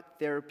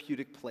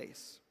therapeutic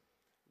place.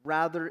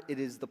 Rather, it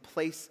is the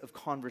place of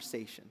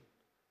conversation,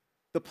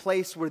 the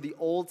place where the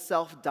old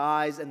self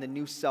dies and the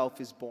new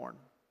self is born.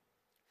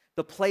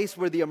 The place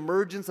where the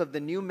emergence of the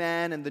new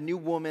man and the new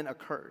woman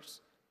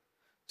occurs.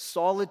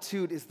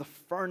 Solitude is the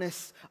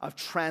furnace of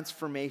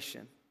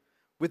transformation.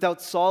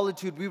 Without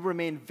solitude, we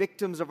remain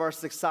victims of our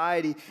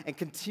society and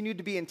continue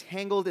to be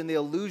entangled in the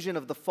illusion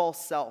of the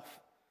false self.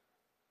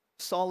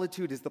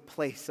 Solitude is the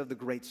place of the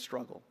great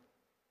struggle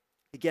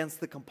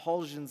against the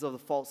compulsions of the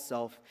false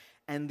self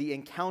and the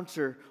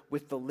encounter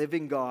with the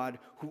living God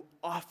who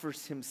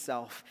offers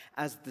himself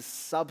as the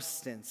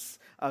substance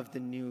of the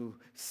new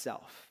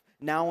self.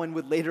 Nouwen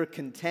would later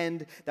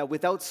contend that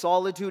without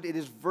solitude, it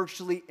is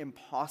virtually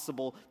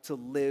impossible to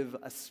live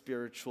a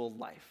spiritual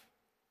life.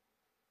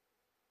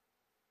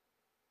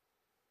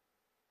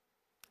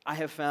 I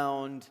have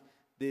found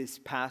this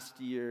past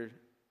year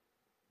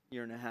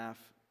and a half,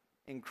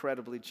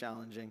 incredibly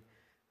challenging,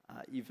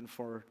 even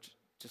for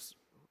just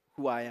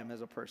who I am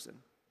as a person.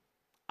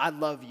 I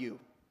love you.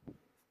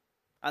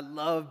 I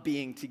love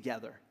being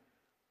together.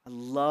 I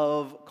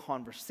love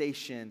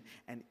conversation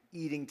and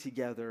eating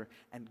together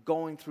and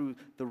going through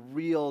the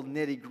real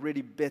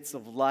nitty-gritty bits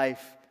of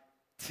life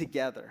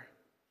together.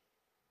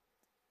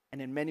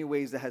 And in many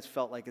ways, that has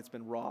felt like it's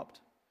been robbed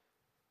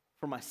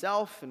for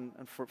myself and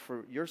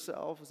for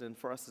yourselves and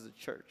for us as a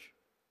church.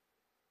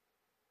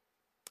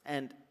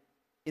 And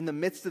in the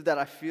midst of that,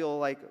 I feel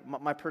like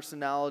my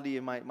personality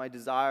and my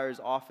desire is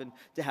often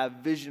to have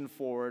vision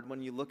forward.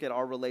 When you look at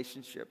our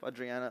relationship,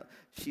 Adriana,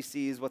 she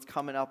sees what's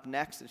coming up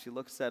next, and she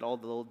looks at all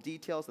the little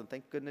details, and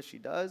thank goodness she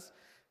does.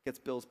 Gets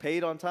bills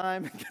paid on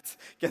time,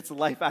 gets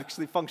life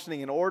actually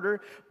functioning in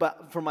order.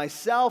 But for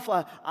myself,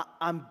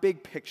 I'm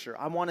big picture.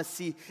 I want to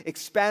see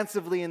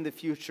expansively in the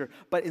future.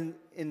 But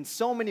in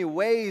so many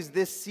ways,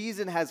 this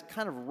season has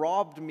kind of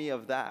robbed me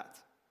of that.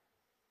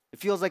 It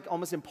feels like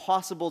almost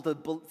impossible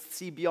to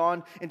see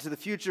beyond into the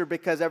future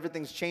because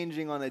everything's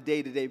changing on a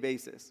day-to-day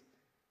basis.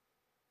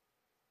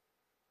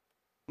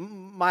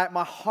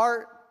 My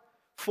heart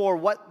for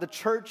what the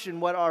church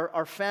and what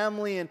our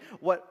family and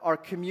what our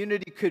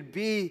community could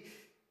be,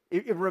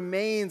 it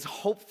remains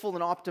hopeful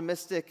and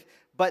optimistic,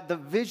 but the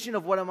vision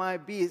of what it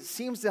might be, it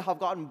seems to have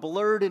gotten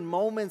blurred in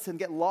moments and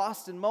get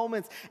lost in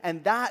moments,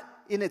 and that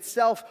in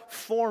itself,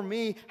 for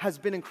me, has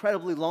been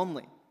incredibly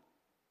lonely.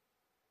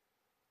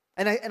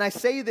 And I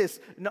say this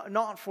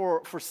not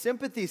for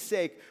sympathy's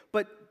sake,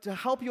 but to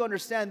help you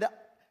understand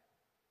that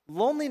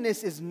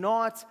loneliness is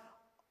not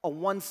a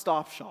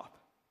one-stop shop.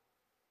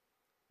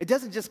 It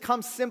doesn't just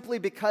come simply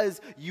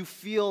because you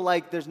feel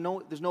like there's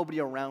nobody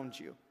around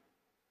you.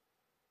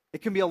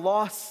 It can be a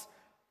loss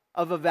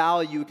of a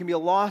value. It can be a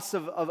loss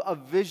of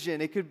vision.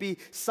 It could be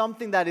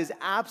something that is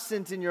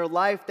absent in your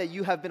life that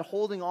you have been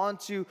holding on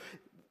to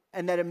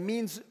and that it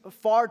means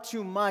far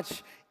too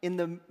much in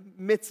the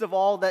midst of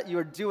all that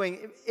you're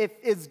doing.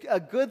 It's a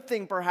good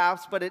thing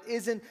perhaps, but it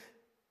isn't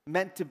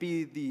meant to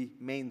be the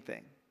main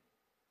thing.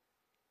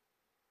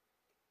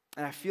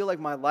 And I feel like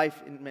my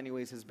life in many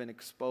ways has been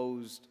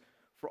exposed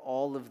for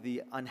all of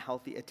the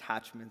unhealthy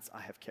attachments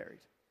I have carried.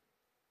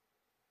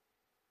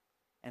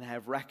 And I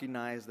have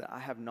recognized that I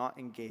have not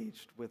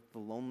engaged with the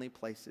lonely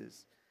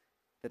places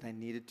that I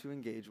needed to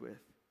engage with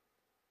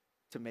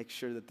to make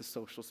sure that the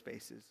social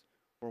spaces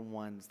were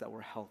ones that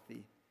were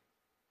healthy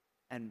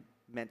and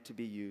meant to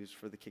be used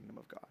for the kingdom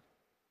of God.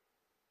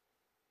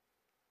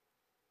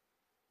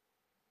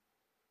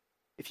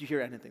 If you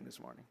hear anything this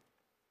morning,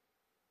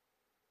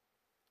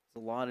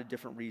 there's a lot of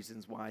different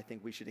reasons why I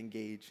think we should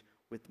engage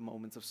with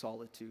moments of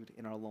solitude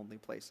in our lonely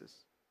places.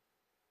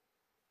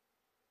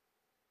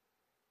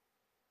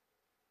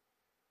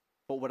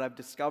 But what I've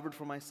discovered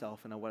for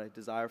myself and what I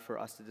desire for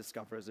us to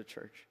discover as a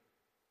church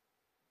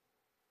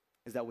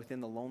is that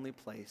within the lonely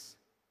place,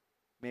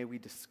 may we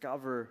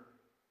discover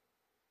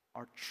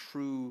our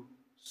true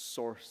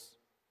source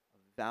of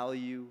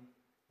value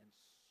and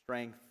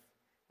strength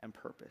and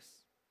purpose.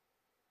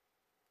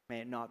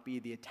 May it not be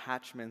the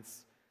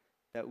attachments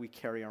that we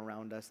carry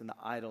around us and the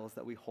idols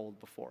that we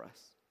hold before us.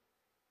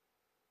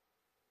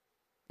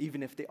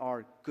 Even if they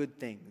are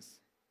good things,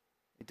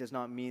 it does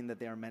not mean that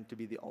they are meant to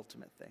be the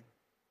ultimate thing.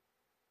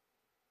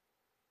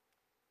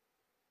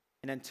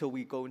 And until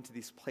we go into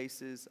these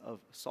places of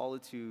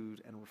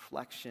solitude and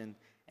reflection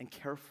and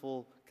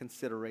careful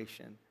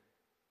consideration,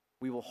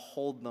 we will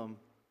hold them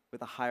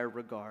with a higher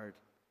regard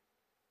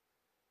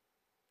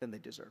than they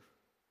deserve.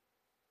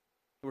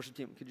 The worship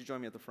team, could you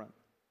join me at the front?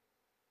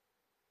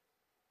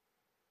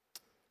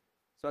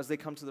 So as they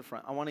come to the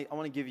front, I want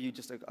to give you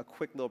just a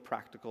quick little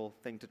practical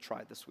thing to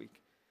try this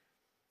week.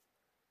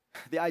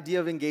 The idea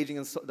of engaging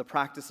in the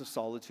practice of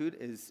solitude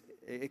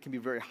it can be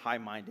very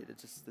high-minded.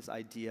 It's just this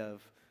idea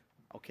of,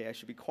 okay, I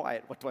should be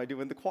quiet. What do I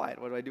do in the quiet?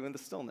 What do I do in the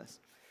stillness?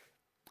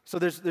 So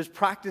there's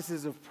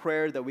practices of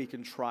prayer that we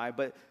can try,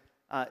 but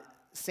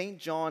St.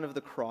 John of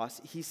the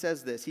Cross, he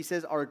says this. He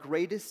says, our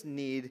greatest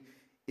need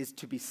is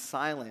to be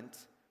silent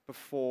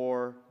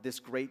before this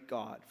great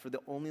God, for the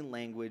only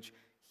language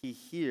he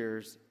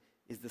hears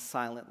is the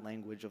silent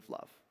language of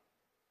love.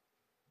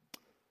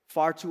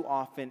 Far too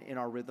often in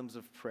our rhythms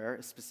of prayer,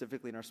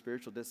 specifically in our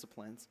spiritual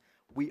disciplines,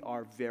 we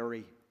are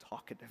very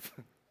talkative.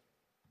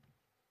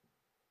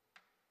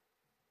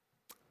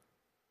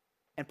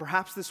 And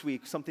perhaps this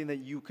week, something that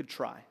you could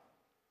try,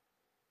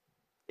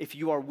 if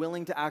you are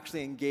willing to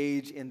actually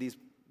engage in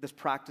this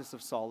practice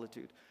of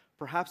solitude,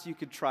 perhaps you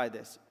could try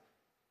this,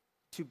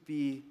 to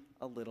be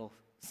a little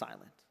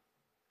silent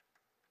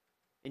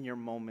in your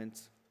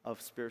moment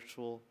of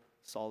spiritual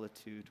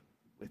solitude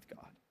with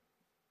God.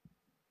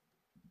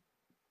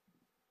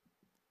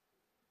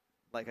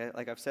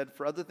 Like I've said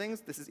for other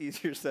things, this is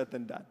easier said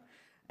than done.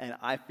 And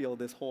I feel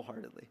this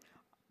wholeheartedly.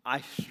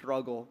 I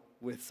struggle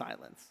with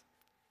silence.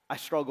 I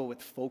struggle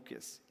with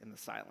focus in the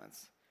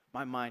silence.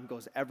 My mind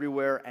goes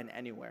everywhere and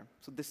anywhere.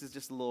 So this is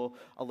just a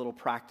little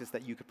practice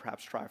that you could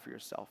perhaps try for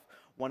yourself.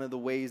 One of the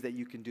ways that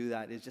you can do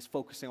that is just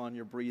focusing on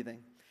your breathing.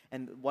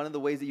 And one of the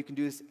ways that you can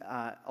do this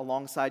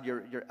alongside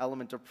your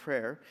element of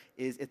prayer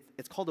is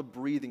it's called a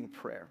breathing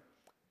prayer.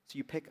 So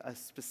you pick a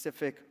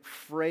specific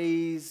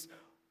phrase,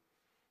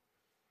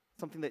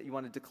 something that you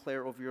want to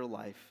declare over your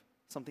life,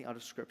 something out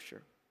of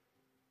Scripture.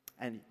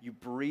 and you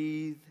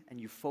breathe and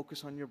you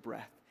focus on your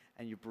breath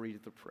and you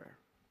breathe the prayer.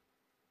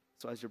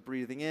 So as you're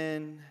breathing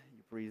in,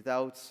 you breathe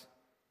out,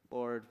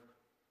 Lord,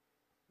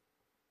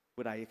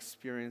 would I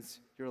experience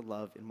your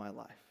love in my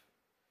life?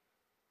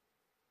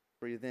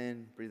 Breathe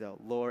in, breathe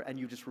out, Lord, and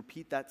you just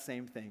repeat that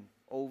same thing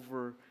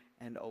over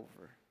and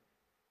over.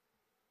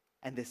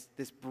 And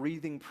this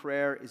breathing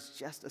prayer is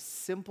just a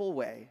simple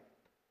way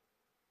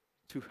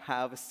to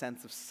have a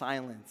sense of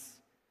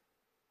silence,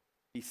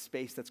 the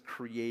space that's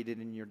created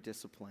in your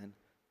discipline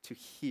to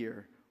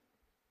hear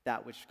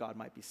that which God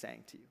might be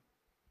saying to you.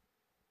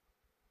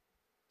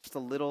 Just a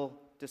little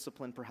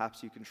discipline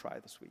perhaps you can try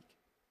this week.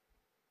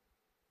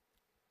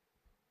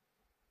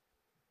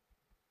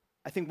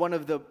 I think one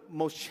of the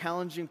most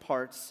challenging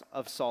parts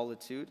of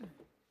solitude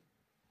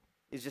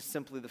is just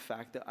simply the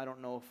fact that I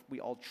don't know if we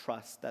all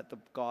trust that the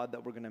God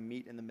that we're going to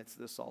meet in the midst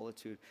of the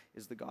solitude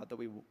is the God that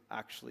we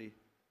actually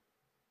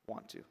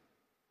want to.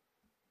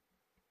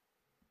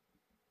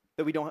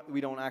 That we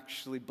don't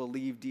actually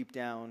believe deep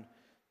down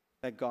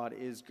that God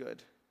is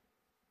good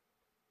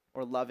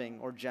or loving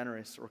or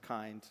generous or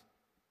kind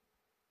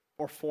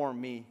or for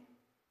me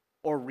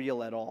or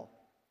real at all.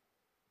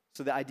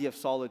 So the idea of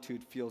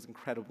solitude feels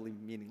incredibly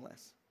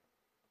meaningless.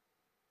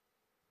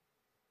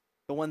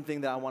 The one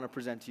thing that I want to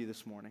present to you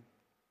this morning,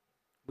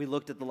 we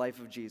looked at the life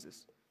of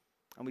Jesus,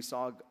 and we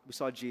saw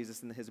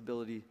Jesus and his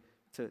ability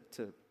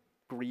to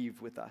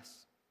grieve with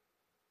us,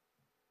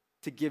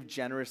 to give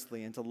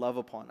generously and to love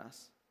upon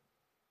us.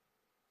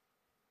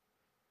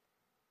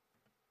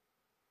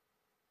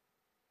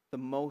 The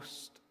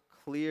most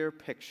clear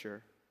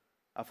picture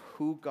of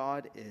who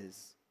God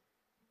is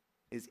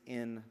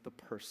in the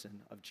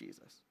person of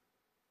Jesus.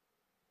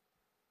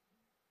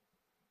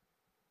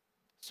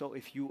 So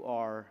if you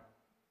are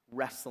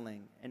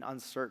wrestling and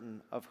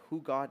uncertain of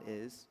who God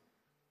is,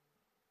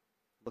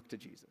 look to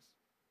Jesus.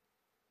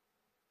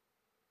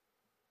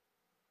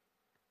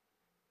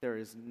 There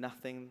is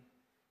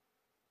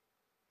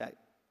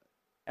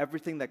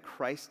everything that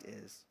Christ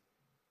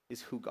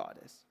is who God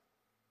is.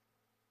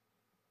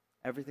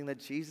 Everything that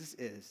Jesus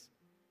is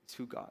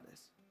who God is.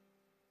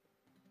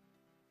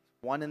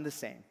 One and the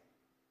same.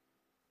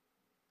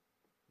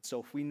 So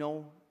if we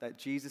know that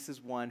Jesus is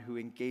one who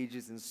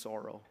engages in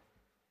sorrow,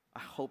 I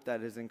hope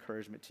that is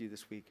encouragement to you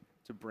this week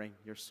to bring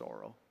your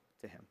sorrow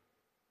to him.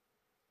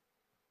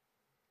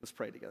 Let's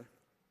pray together.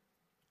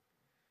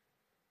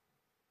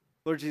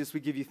 Lord Jesus, we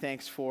give you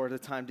thanks for the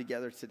time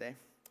together today.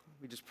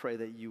 We just pray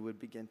that you would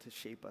begin to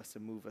shape us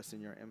and move us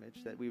in your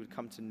image, that we would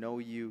come to know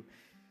you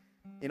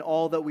in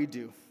all that we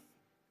do.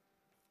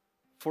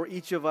 For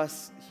each of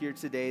us here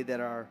today that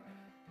are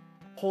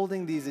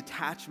holding these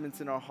attachments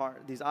in our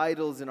heart, these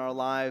idols in our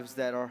lives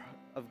that are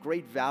of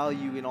great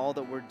value in all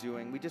that we're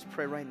doing, we just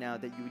pray right now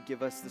that you would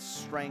give us the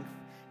strength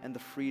and the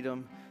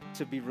freedom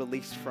to be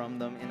released from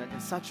them in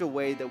such a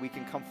way that we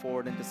can come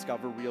forward and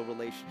discover real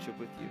relationship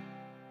with you.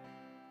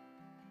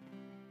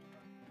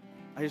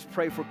 I just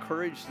pray for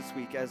courage this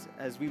week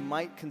as we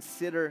might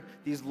consider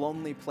these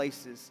lonely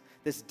places,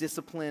 this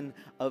discipline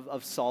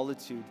of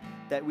solitude,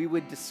 that we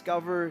would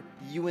discover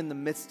you in the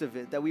midst of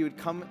it, that we would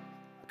come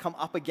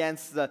up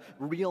against the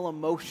real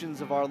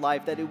emotions of our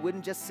life, that it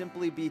wouldn't just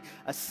simply be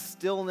a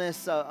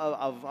stillness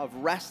of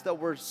rest that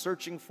we're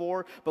searching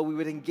for, but we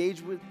would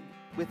engage with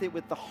it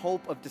with the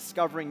hope of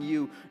discovering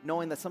you,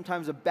 knowing that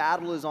sometimes a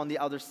battle is on the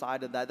other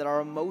side of that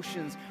our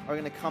emotions are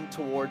going to come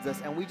towards us,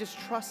 and we just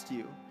trust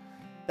you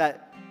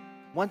that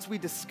once we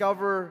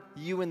discover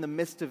you in the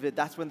midst of it,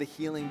 that's when the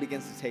healing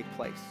begins to take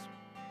place.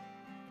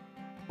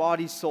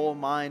 Body, soul,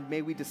 mind,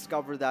 may we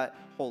discover that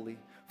wholly.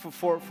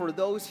 For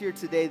those here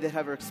today that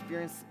have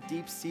experienced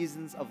deep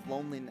seasons of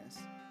loneliness,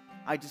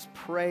 I just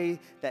pray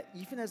that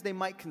even as they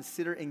might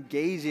consider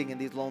engaging in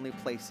these lonely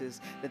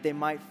places, that they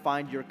might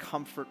find your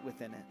comfort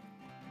within it.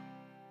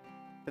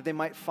 That they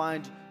might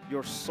find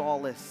your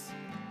solace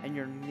and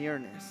your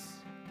nearness.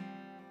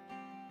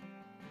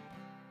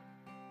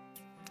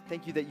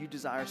 Thank you that you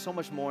desire so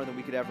much more than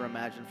we could ever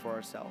imagine for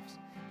ourselves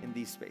in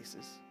these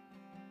spaces.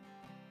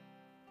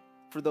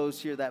 For those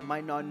here that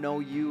might not know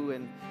you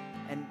and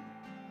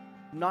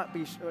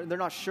they're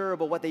not sure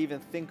about what they even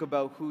think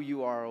about who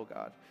you are, oh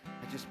God,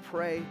 I just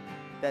pray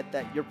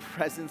that your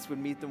presence would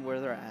meet them where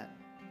they're at.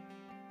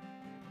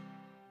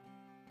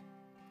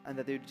 And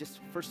that they would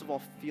just, first of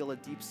all, feel a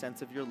deep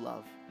sense of your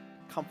love,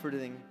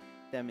 comforting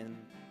them in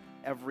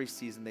every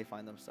season they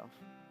find themselves.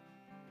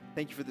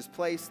 Thank you for this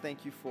place.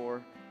 Thank you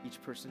for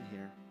each person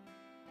here.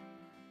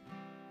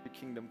 Your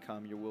kingdom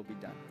come, your will be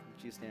done.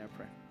 In Jesus' name I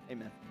pray.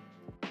 Amen.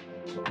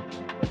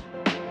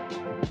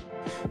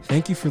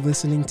 Thank you for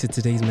listening to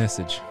today's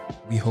message.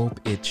 We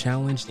hope it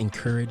challenged,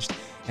 encouraged,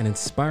 and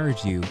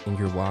inspired you in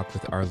your walk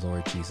with our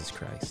Lord Jesus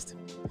Christ.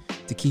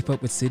 To keep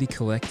up with City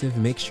Collective,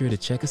 make sure to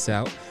check us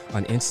out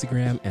on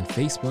Instagram and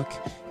Facebook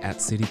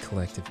at City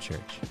Collective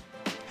Church.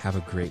 Have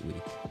a great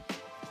week.